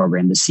CMMC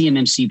program. The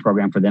CMMC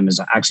program for them is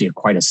actually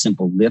quite a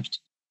simple lift.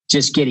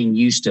 Just getting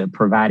used to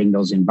providing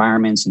those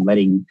environments and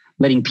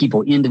letting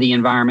people into the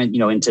environment,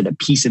 into the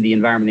piece of the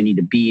environment they need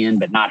to be in,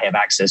 but not have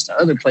access to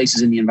other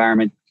places in the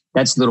environment.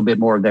 That's a little bit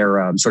more of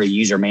their sort of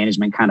user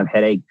management kind of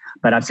headache.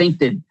 But I think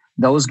that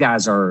those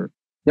guys are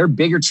Their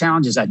bigger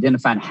challenge is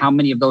identifying how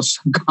many of those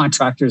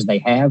contractors they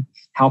have,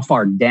 how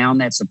far down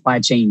that supply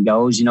chain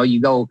goes.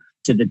 You go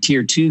to the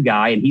tier 2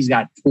 guy and he's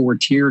got 4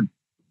 tier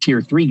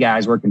 3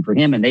 guys working for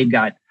him, and they've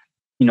got,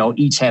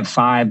 each have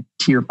 5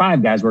 tier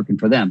 5 guys working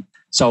for them.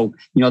 So,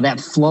 that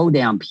flow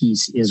down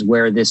piece is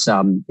where this,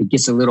 it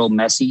gets a little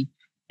messy.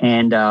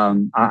 And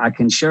I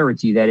can share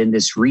with you that in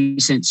this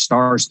recent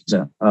STARS,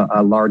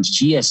 a large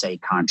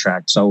GSA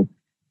contract. So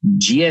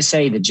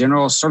GSA, the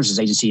General Services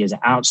Agency, is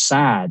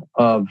outside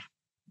of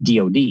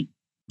DOD.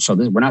 So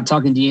we're not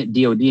talking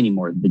DOD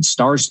anymore. The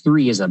STARS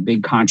 3 is a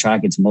big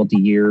contract. It's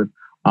multi-year,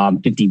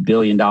 $50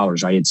 billion,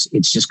 right?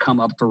 It's just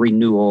come up for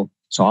renewal.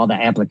 So all the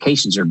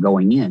applications are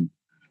going in.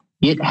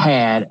 It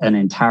had an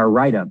entire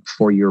write-up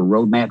for your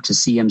roadmap to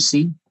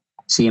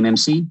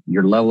CMMC,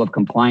 your level of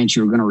compliance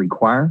you were going to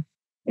require.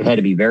 It had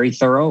to be very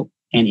thorough.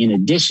 And in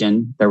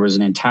addition, there was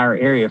an entire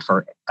area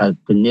for the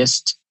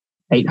NIST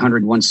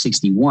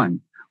 800-161,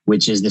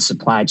 which is the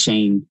supply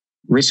chain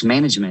risk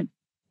management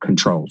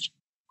controls.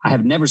 I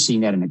have never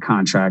seen that in a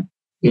contract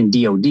in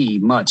DOD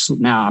much.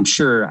 Now, I'm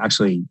sure,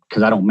 actually,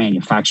 because I don't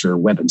manufacture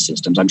weapon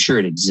systems, I'm sure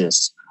it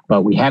exists,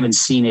 but we haven't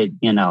seen it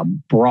in a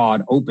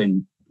broad,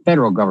 open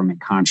federal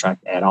government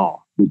contract at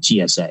all with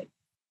GSA.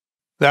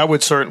 That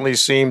would certainly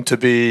seem to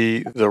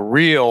be the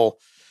real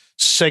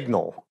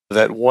signal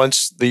that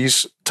once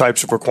these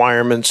types of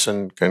requirements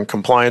and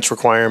compliance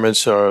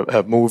requirements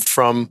have moved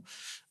from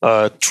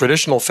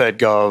traditional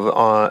FedGov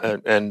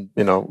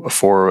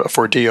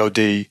for DOD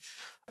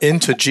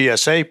into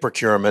GSA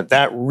procurement,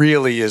 that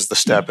really is the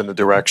step in the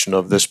direction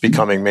of this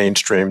becoming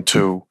mainstream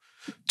to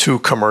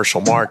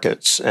commercial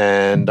markets,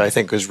 and I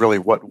think is really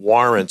what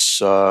warrants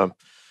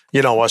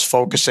us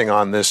focusing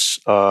on this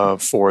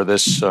for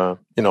this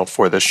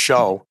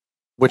show,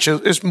 which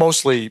is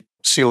mostly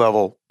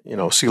C-level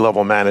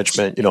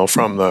management,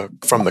 from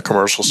the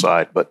commercial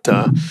side. But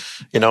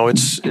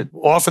it's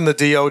often the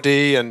DoD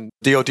and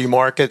DoD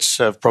markets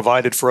have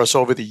provided for us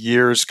over the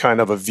years kind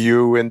of a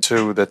view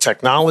into the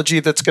technology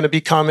that's going to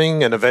be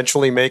coming and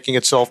eventually making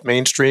itself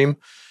mainstream,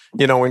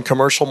 in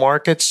commercial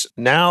markets.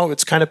 Now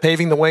it's kind of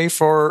paving the way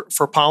for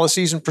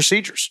policies and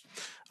procedures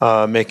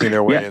making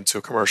their way into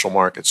commercial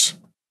markets.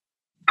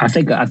 I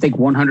think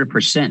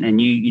 100%, and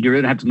you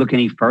don't have to look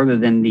any further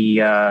than the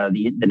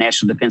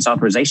National Defense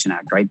Authorization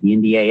Act, right? The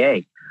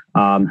NDAA,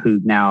 who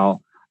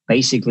now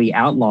basically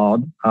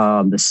outlawed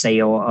the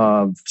sale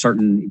of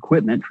certain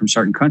equipment from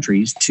certain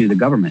countries to the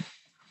government.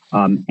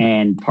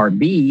 And Part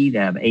B, they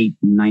have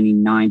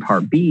 899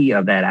 Part B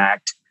of that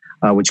act,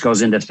 which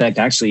goes into effect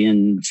actually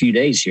in a few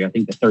days here. I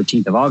think the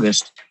 13th of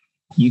August.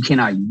 You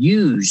cannot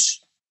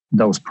use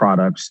those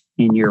products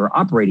in your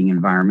operating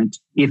environment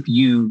if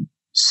you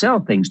sell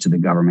things to the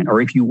government or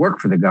if you work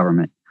for the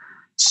government.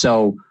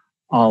 So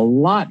a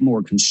lot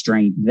more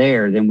constraint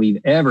there than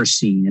we've ever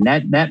seen. And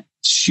that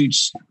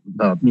shoots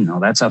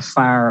that's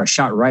a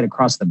shot right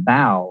across the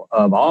bow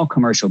of all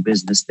commercial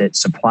business that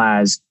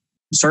supplies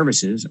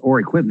services or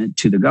equipment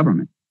to the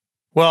government.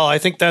 Well, I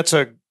think that's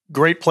a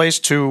great place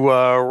to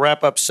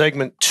wrap up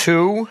segment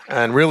 2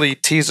 and really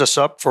tease us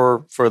up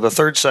for the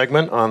third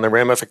segment on the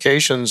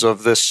ramifications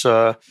of this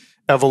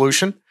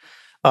evolution.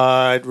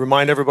 I'd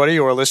remind everybody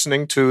who are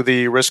listening to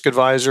the Risk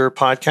Advisor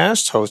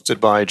podcast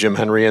hosted by Jim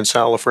Henry and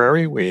Sal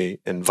Lafreri. We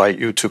invite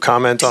you to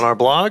comment on our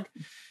blog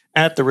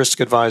at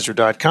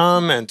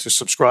theriskadvisor.com and to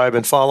subscribe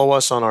and follow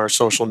us on our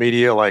social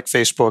media like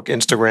Facebook,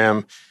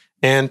 Instagram,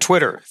 and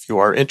Twitter. If you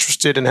are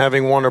interested in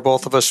having one or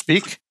both of us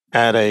speak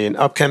at an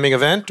upcoming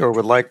event or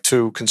would like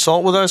to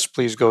consult with us,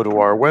 please go to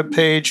our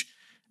webpage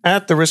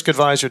at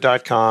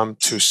theriskadvisor.com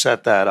to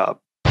set that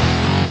up.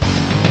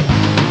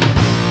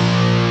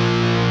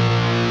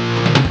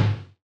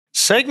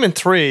 Segment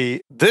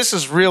 3, this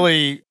is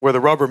really where the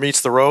rubber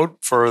meets the road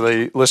for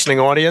the listening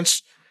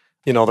audience.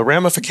 The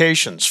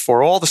ramifications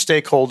for all the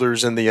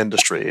stakeholders in the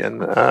industry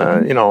and,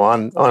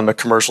 on the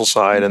commercial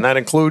side. And that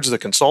includes the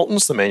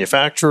consultants, the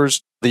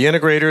manufacturers, the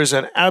integrators,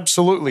 and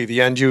absolutely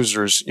the end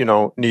users,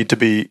 need to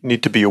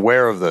be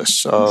aware of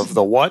this, of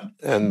the what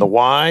and the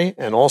why,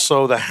 and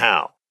also the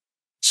how.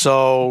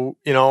 So,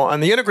 on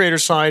the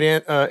integrator side,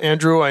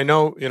 Andrew, I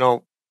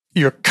know,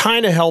 you're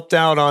kind of helped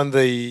out on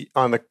the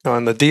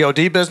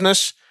DoD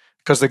business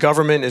because the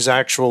government is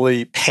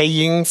actually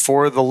paying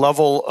for the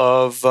level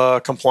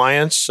of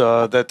compliance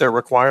that they're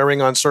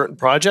requiring on certain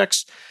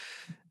projects.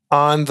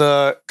 On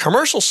the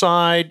commercial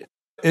side,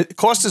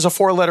 cost is a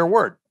 4-letter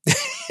word,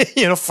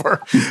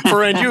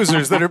 for end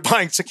users that are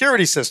buying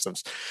security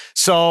systems.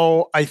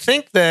 So I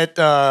think that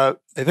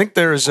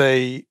there's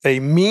a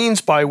means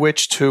by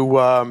which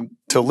to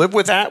live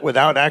with that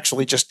without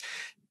actually just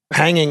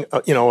hanging, a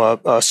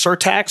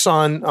surtax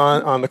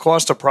on the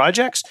cost of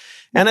projects.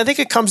 And I think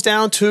it comes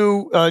down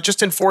to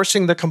just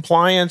enforcing the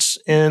compliance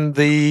in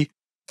the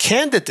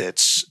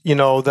candidates,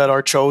 that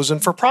are chosen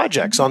for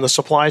projects on the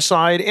supply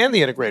side and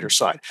the integrator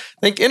side.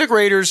 I think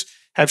integrators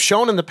have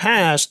shown in the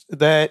past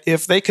that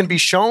if they can be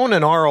shown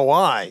an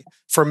ROI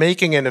for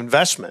making an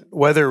investment,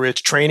 whether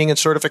it's training and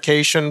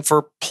certification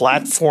for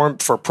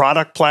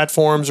product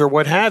platforms or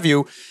what have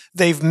you,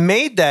 they've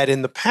made that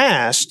in the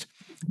past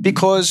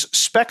because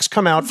specs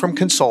come out from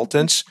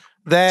consultants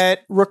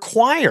that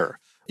require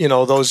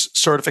those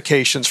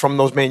certifications from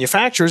those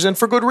manufacturers, and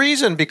for good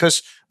reason,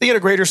 because the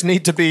integrators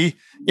need to be,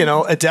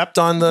 adept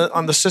on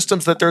the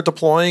systems that they're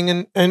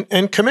deploying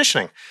and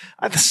commissioning.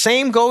 The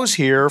same goes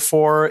here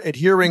for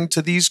adhering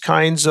to these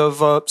kinds of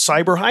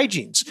cyber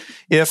hygienes.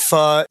 If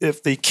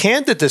the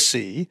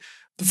candidacy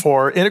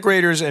for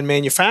integrators and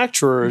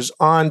manufacturers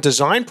on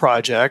design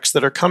projects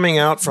that are coming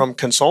out from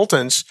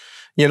consultants,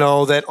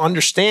 that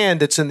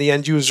understand it's in the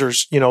end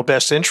user's,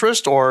 best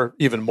interest, or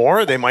even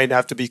more, they might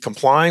have to be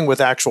complying with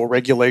actual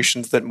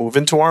regulations that move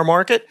into our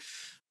market.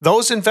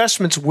 Those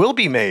investments will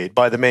be made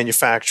by the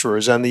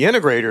manufacturers and the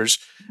integrators,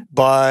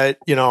 but,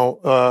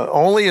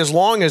 only as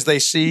long as they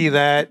see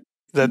that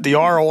the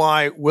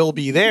ROI will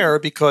be there,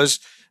 because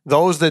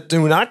those that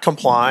do not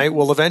comply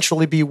will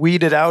eventually be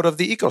weeded out of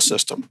the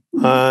ecosystem.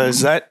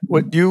 Is that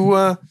what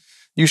you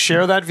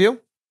share that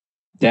view?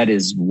 That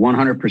is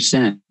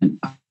 100%.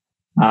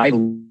 I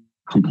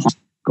comply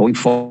going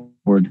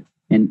forward,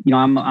 and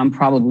I'm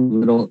probably a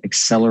little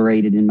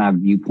accelerated in my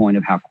viewpoint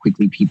of how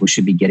quickly people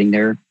should be getting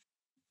there,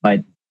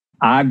 but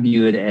I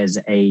view it as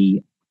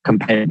a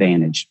competitive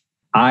advantage.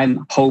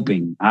 I'm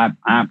hoping, I'm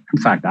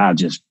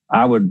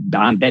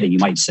betting, you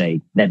might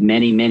say, that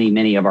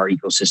many of our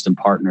ecosystem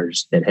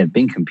partners that have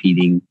been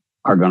competing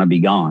are going to be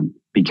gone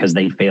because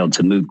they failed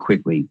to move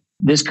quickly.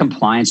 This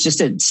compliance, just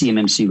at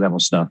CMMC level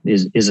stuff,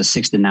 is a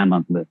 6 to 9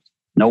 month lift.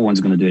 No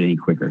one's going to do it any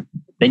quicker.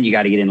 Then you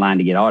got to get in line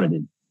to get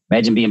audited.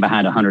 Imagine being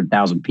behind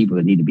 100,000 people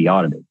that need to be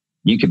audited.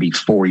 You could be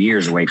 4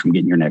 years away from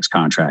getting your next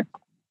contract.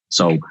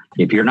 So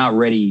if you're not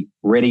ready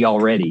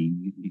already,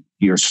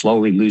 you're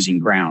slowly losing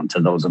ground to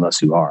those of us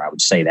who are. I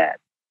would say that.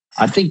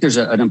 I think there's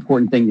an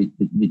important thing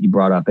that you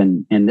brought up,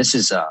 and this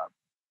is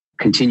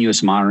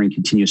continuous monitoring,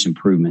 continuous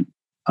improvement.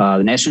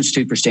 The National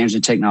Institute for Standards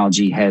and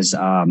Technology has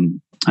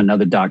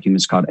another document.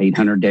 It's called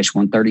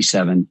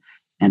 800-137.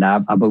 And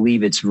I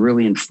believe it's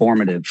really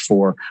informative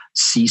for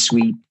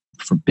C-suite,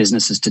 for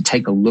businesses to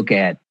take a look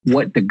at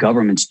what the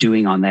government's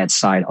doing on that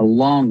side,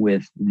 along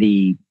with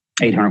the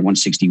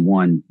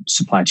 800-161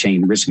 supply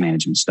chain risk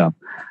management stuff.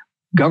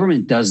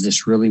 Government does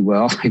this really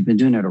well. They've been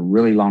doing it a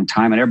really long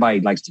time. And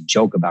everybody likes to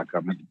joke about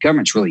government. But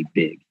government's really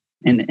big.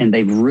 And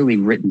they've really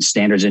written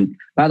standards. And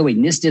by the way,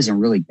 NIST isn't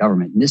really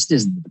government. NIST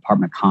is the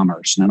Department of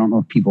Commerce. And I don't know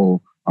if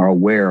people are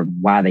aware of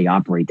why they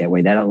operate that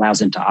way. That allows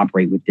them to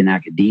operate within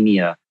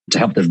academia to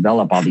help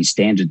develop all these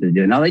standards that they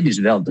do. Now, they just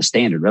develop the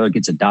standard. Whether it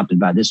gets adopted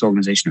by this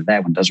organization or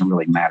that one doesn't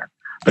really matter.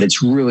 But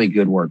it's really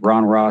good work.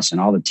 Ron Ross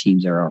and all the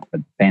teams there are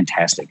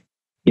fantastic.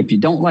 If you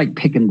don't like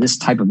picking this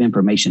type of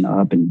information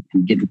up and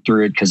getting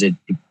through it, because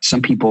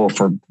some people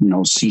for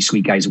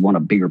C-suite guys want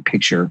a bigger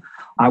picture,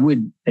 I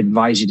would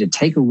advise you to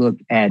take a look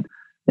at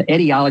the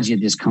etiology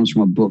of this. Comes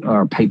from a book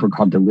or a paper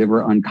called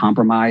Deliver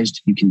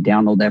Uncompromised. You can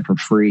download that for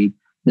free.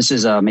 This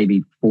is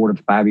maybe 4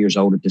 to 5 years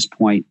old at this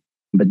point,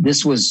 but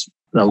this was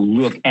a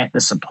look at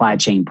the supply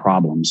chain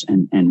problems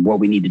and what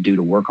we need to do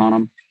to work on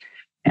them.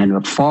 And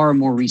a far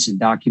more recent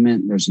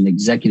document, there's an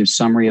executive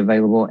summary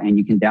available, and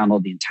you can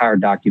download the entire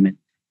document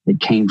that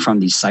came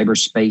from the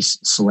Cyberspace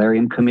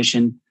Solarium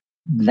Commission.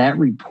 That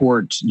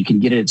report, you can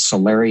get it at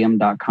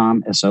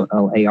solarium.com,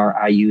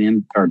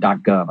 SOLARIUM, or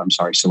 .gov, I'm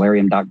sorry,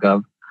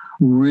 solarium.gov,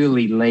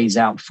 really lays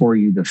out for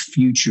you the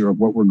future of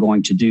what we're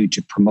going to do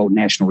to promote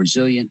national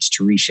resilience,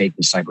 to reshape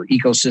the cyber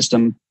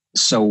ecosystem.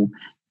 So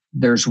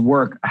there's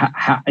work,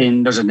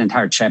 and there's an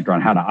entire chapter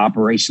on how to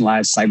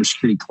operationalize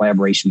cybersecurity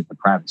collaboration with the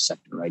private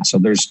sector, right? So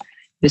this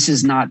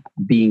is not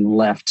being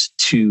left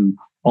to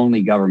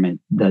only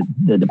government. The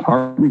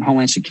Department of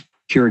Homeland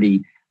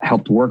Security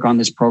helped work on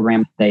this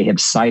program. They have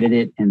cited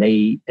it, and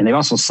they've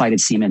also cited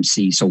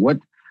CMMC. So what,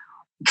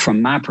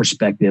 from my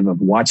perspective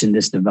of watching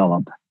this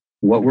develop,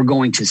 what we're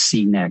going to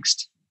see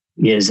next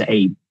is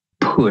a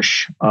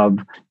push of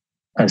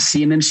a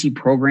CMMC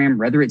program.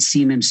 Whether it's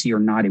CMMC or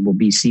not, it will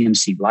be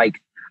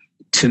CMMC-like.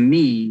 To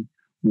me,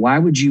 why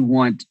would you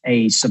want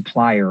a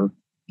supplier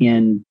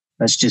in,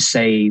 let's just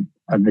say,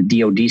 the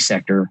DoD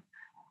sector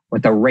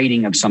with a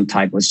rating of some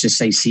type, let's just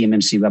say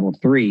CMMC level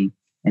 3,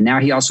 and now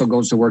he also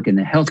goes to work in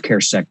the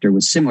healthcare sector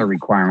with similar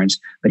requirements,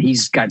 but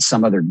he's got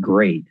some other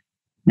grade.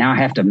 Now I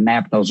have to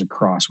map those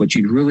across. What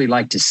you'd really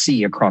like to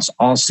see across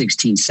all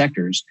 16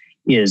 sectors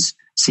is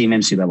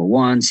CMMC level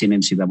 1,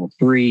 CMMC level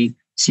 3,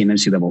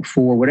 CMMC level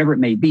 4, whatever it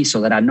may be, so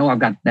that I know I've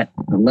got that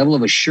level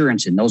of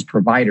assurance in those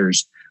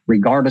providers,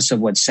 regardless of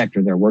what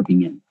sector they're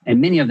working in. And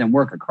many of them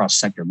work across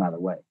sector, by the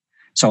way.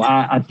 So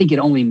I think it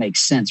only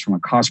makes sense from a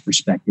cost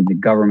perspective that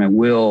government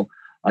will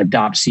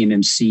adopt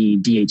CMMC.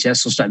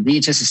 DHS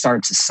has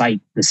started to cite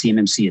the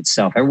CMMC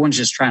itself. Everyone's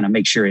just trying to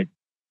make sure it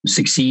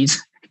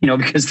succeeds,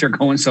 because they're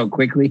going so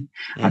quickly.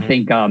 Mm-hmm. I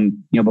think,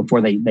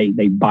 before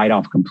they bite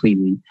off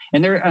completely.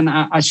 And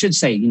I should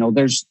say,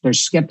 there's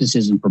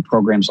skepticism for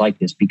programs like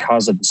this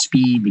because of the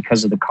speed,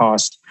 because of the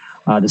cost.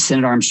 The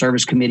Senate Armed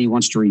Service Committee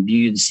wants to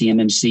review the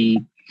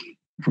CMMC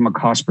from a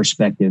cost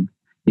perspective.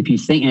 If you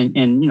think,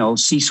 and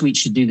C-suite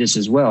should do this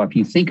as well. If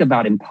you think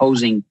about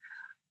imposing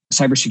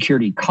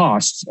cybersecurity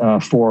costs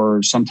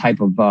for some type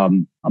of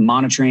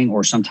monitoring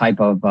or some type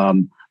of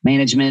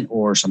management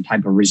or some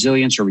type of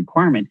resilience or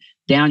requirement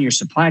down your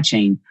supply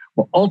chain,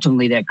 well,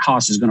 ultimately that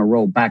cost is going to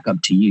roll back up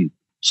to you.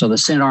 So the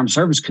Senate Armed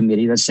Service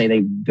Committee, let's say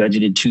they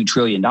budgeted $2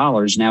 trillion.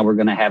 Now we're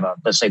going to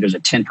let's say there's a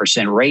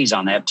 10% raise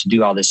on that to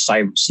do all this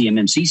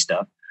CMMC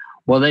stuff.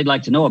 Well, they'd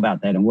like to know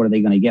about that and what are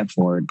they going to get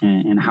for it,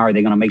 and how are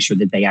they going to make sure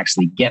that they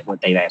actually get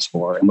what they've asked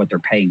for and what they're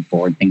paying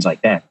for and things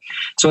like that.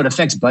 So it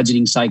affects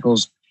budgeting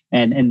cycles.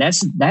 And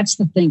that's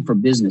the thing for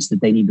business that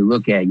they need to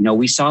look at.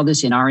 We saw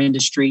this in our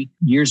industry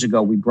years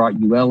ago. We brought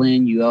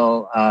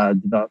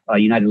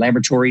United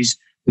Laboratories,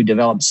 who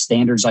developed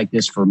standards like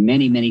this for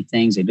many, many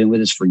things. They've been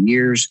with us for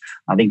years.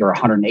 I think they're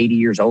 180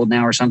 years old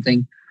now or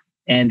something.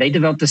 And they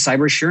developed a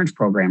cyber assurance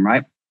program,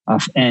 right?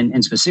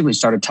 And specifically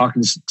started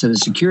talking to the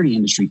security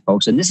industry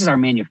folks. And this is our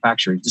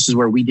manufacturers. This is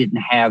where we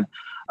didn't have,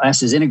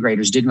 us as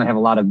integrators, didn't have a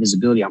lot of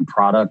visibility on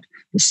product,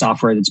 the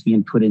software that's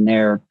being put in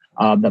there,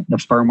 the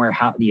firmware,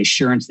 how the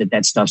assurance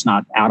that stuff's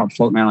not out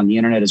floating around on the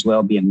internet as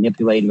well, being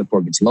manipulated before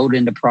it gets loaded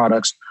into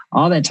products,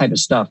 all that type of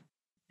stuff.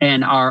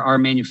 And our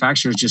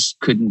manufacturers just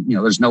couldn't,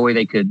 there's no way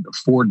they could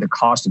afford the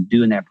cost of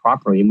doing that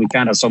properly. And we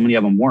found out so many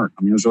of them weren't.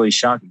 It was really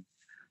shocking.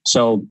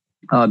 So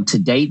to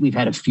date, we've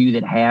had a few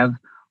that have,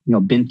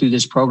 been through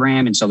this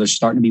program. And so there's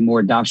starting to be more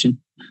adoption.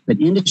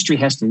 But industry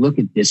has to look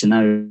at this and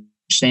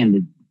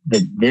understand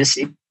that this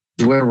is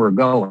where we're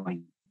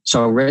going.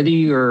 So whether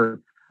your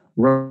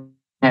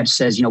roadmap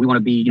says, we want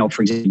to be,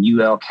 for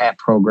example, UL CAP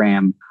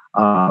program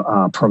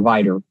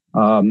provider,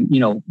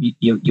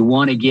 you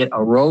want to get a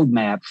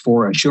roadmap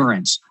for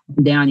assurance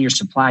down your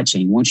supply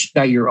chain. Once you've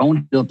got your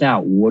own built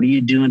out, what are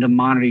you doing to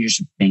monitor your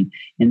supply chain?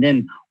 And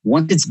then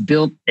once it's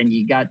built and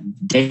you got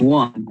day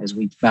one, as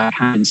we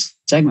kind of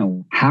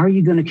segment, how are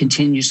you going to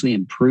continuously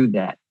improve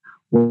that?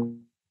 What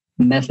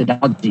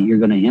methodology you're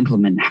going to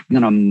implement? How you're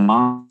going to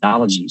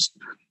methodologies?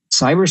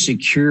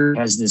 Cybersecurity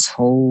has this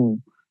whole,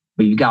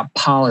 you've got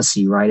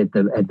policy right at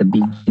the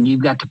beginning.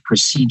 You've got the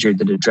procedure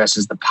that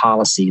addresses the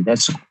policy.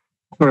 That's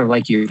sort of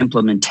like your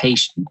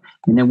implementation.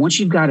 And then once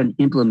you've got an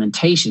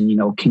implementation,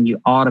 can you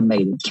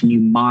automate it? Can you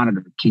monitor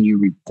it? Can you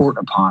report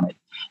upon it?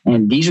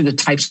 And these are the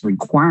types of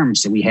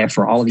requirements that we have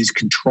for all of these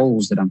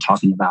controls that I'm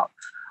talking about.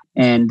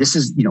 And this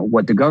is,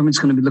 what the government's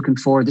going to be looking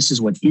for. This is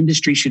what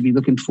industry should be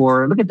looking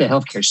for. Look at the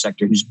healthcare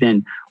sector, who's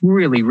been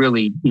really,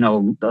 really,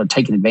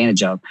 taken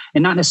advantage of,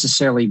 and not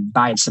necessarily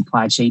by its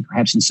supply chain.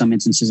 Perhaps in some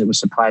instances it was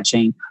supply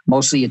chain.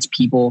 Mostly it's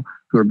people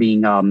who are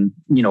being,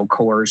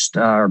 coerced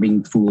or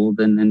being fooled,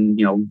 and then,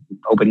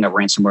 opening up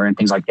ransomware and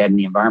things like that in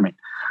the environment.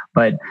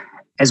 But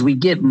as we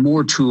get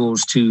more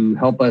tools to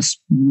help us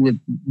with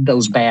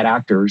those bad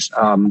actors,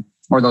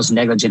 or those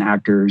negligent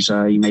actors,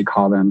 you may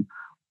call them,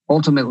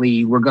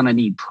 ultimately, we're going to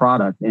need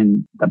product.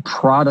 And the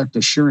product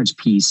assurance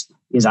piece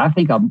is, I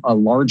think, a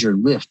larger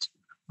lift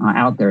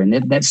out there. And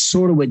that's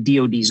sort of what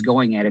DoD is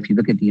going at if you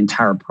look at the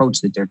entire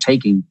approach that they're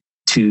taking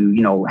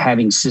to,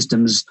 having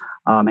systems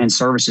and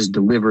services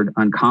delivered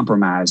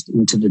uncompromised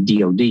into the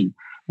DoD.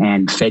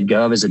 And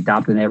FedGov is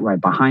adopting that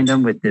right behind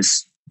them with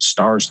this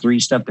STARS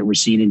 3 stuff that we're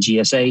seeing in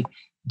GSA.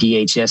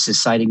 DHS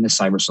is citing the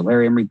Cyber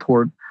Solarium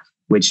report,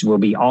 which will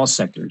be all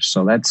sectors.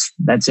 So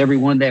that's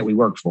everyone that we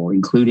work for,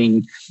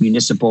 including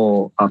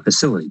municipal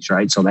facilities,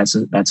 right? So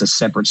that's a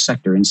separate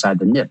sector inside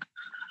the NIP,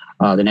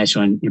 the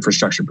National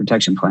Infrastructure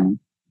Protection Plan.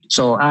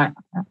 So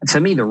to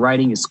me, the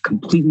writing is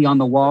completely on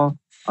the wall.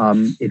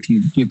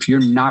 If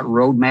you're not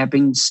road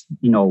mapping,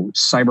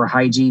 cyber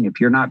hygiene, if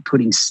you're not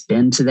putting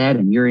spend to that,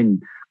 and you're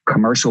in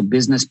commercial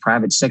business,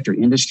 private sector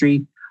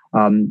industry,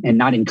 and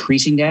not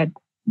increasing that,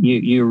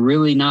 you're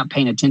really not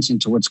paying attention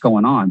to what's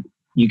going on.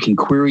 You can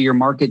query your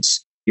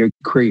markets,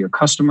 query your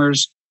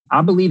customers.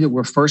 I believe that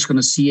we're first going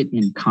to see it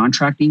in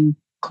contracting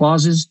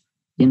clauses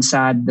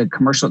inside the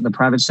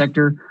private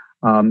sector.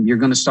 You're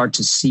going to start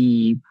to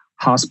see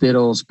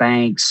hospitals,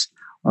 banks,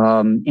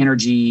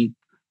 energy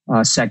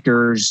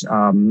sectors,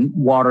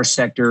 water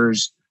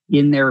sectors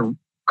in their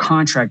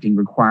contracting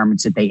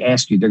requirements that they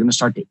ask you. They're going to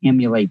start to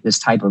emulate this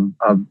type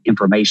of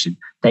information.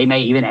 They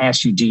may even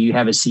ask you, do you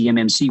have a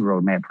CMMC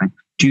roadmap plan?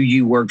 Do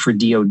you work for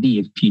DoD?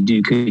 If you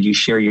do, could you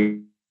share your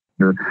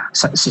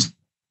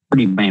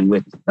security plan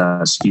with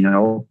us?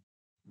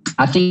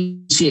 I think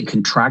we see it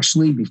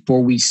contractually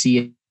before we see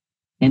it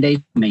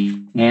mandate.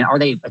 And are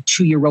they a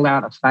 2-year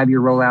rollout, a 5-year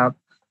rollout,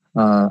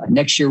 a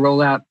next year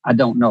rollout? I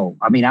don't know.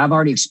 I've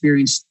already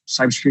experienced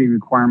cybersecurity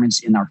requirements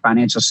in our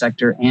financial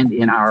sector and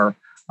in our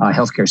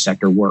healthcare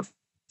sector work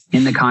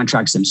in the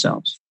contracts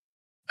themselves.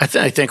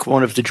 I think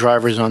one of the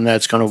drivers on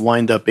that's going to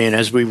wind up being,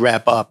 as we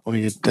wrap up,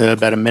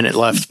 about a minute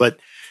left, but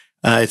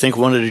I think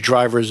one of the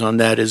drivers on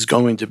that is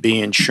going to be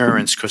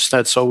insurance, because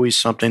that's always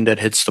something that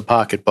hits the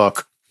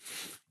pocketbook.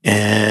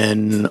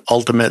 And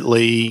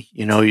ultimately,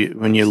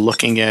 when you're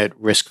looking at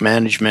risk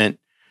management,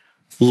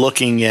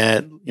 looking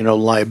at,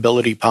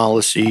 liability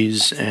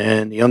policies,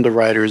 and the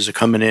underwriters are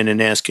coming in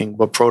and asking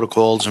what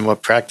protocols and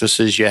what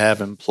practices you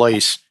have in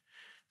place,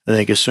 I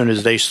think as soon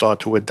as they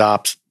start to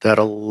adopt,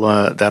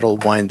 that'll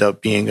wind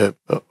up being a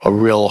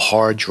real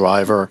hard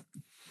driver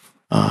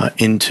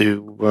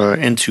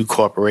into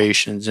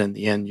corporations and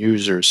the end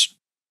users.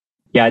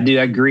 Yeah, I do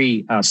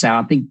agree,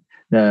 Sal. I think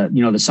the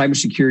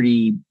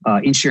cybersecurity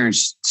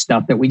insurance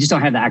stuff that we just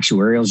don't have the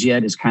actuarials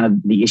yet is kind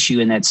of the issue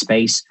in that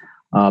space.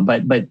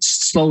 But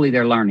slowly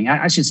they're learning.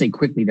 I should say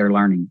quickly they're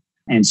learning.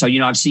 And so,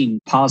 I've seen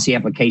policy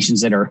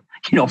applications that are,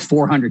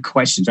 400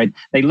 questions, right?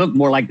 They look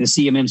more like the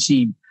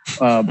CMMC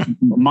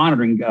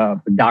monitoring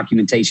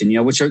documentation,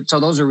 so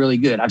those are really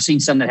good. I've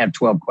seen some that have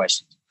 12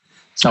 questions.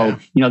 So,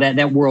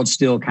 that world's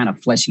still kind of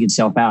fleshing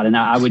itself out. And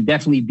I would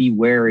definitely be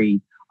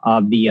wary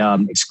of the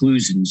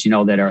exclusions,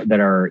 that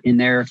are in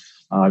there.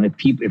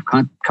 If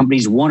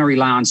companies want to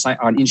rely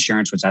on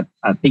insurance, which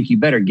I think you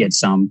better get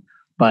some,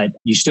 but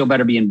you still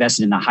better be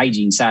invested in the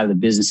hygiene side of the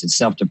business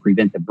itself to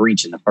prevent the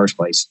breach in the first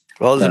place.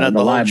 Well, isn't that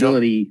the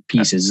liability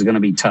pieces is going to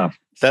be tough.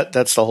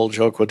 That's the whole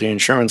joke with the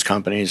insurance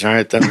companies,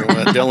 right?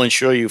 They'll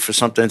insure you for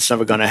something that's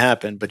never going to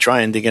happen, but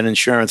trying to get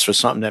insurance for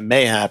something that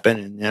may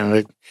happen,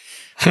 and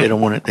they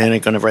don't want it. They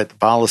ain't going to write the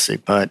policy.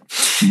 But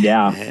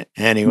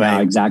anyway,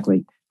 no,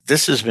 exactly.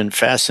 This has been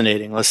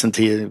fascinating. Listen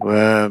to you,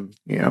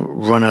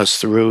 run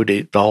us through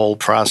the whole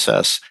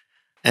process.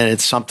 And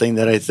it's something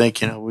that I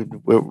think,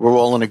 we're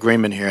all in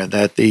agreement here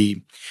that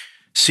the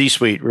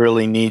C-suite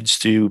really needs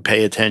to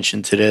pay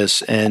attention to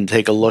this and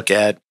take a look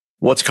at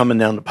what's coming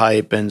down the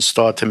pipe and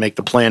start to make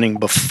the planning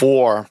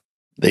before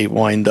they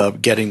wind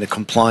up getting the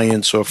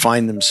compliance or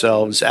find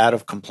themselves out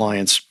of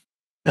compliance.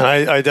 And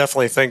I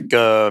definitely think,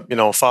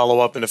 follow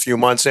up in a few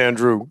months,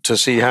 Andrew, to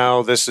see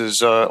how this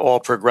is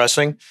all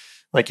progressing.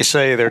 Like you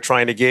say, they're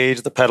trying to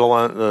gauge the pedal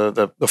on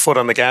the foot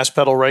on the gas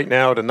pedal right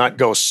now to not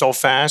go so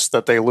fast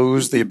that they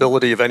lose the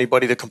ability of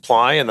anybody to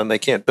comply, and then they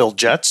can't build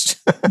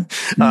jets.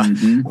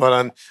 But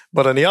on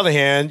the other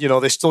hand,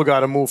 they still got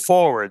to move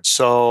forward.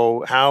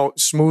 So how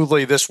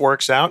smoothly this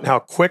works out and how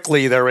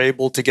quickly they're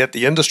able to get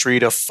the industry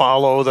to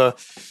follow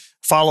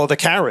the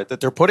carrot that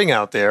they're putting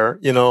out there,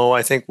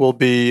 I think will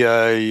be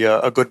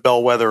a good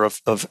bellwether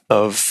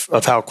of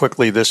how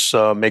quickly this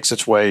makes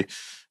its way,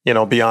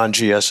 beyond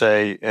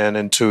GSA and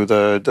into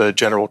the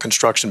general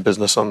construction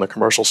business on the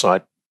commercial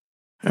side.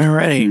 All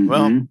righty.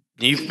 Well,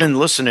 you've been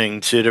listening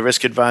to the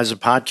Risk Advisor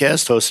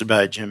podcast hosted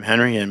by Jim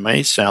Henry and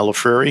me, Sal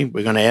Lafuri.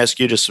 We're going to ask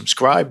you to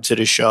subscribe to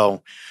the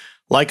show,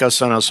 like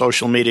us on our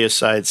social media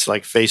sites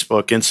like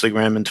Facebook,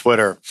 Instagram, and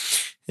Twitter.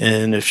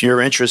 And if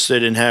you're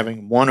interested in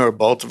having one or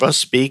both of us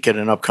speak at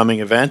an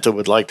upcoming event or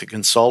would like to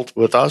consult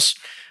with us,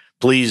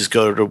 please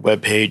go to the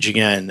webpage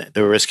again,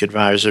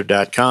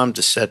 theriskadvisor.com,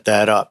 to set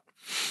that up.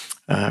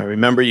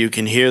 Remember, you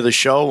can hear the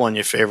show on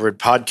your favorite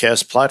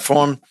podcast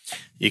platform.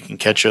 You can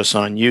catch us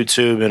on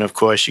YouTube, and of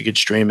course, you could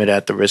stream it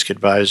at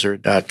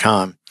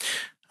theriskadvisor.com.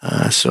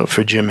 So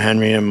for Jim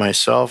Henry and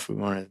myself,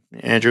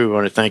 Andrew, we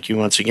want to thank you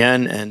once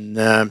again,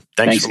 and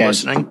thanks for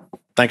listening.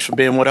 Thanks for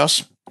being with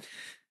us.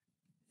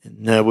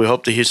 And we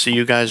hope to see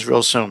you guys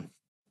real soon.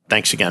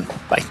 Thanks again.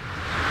 Bye.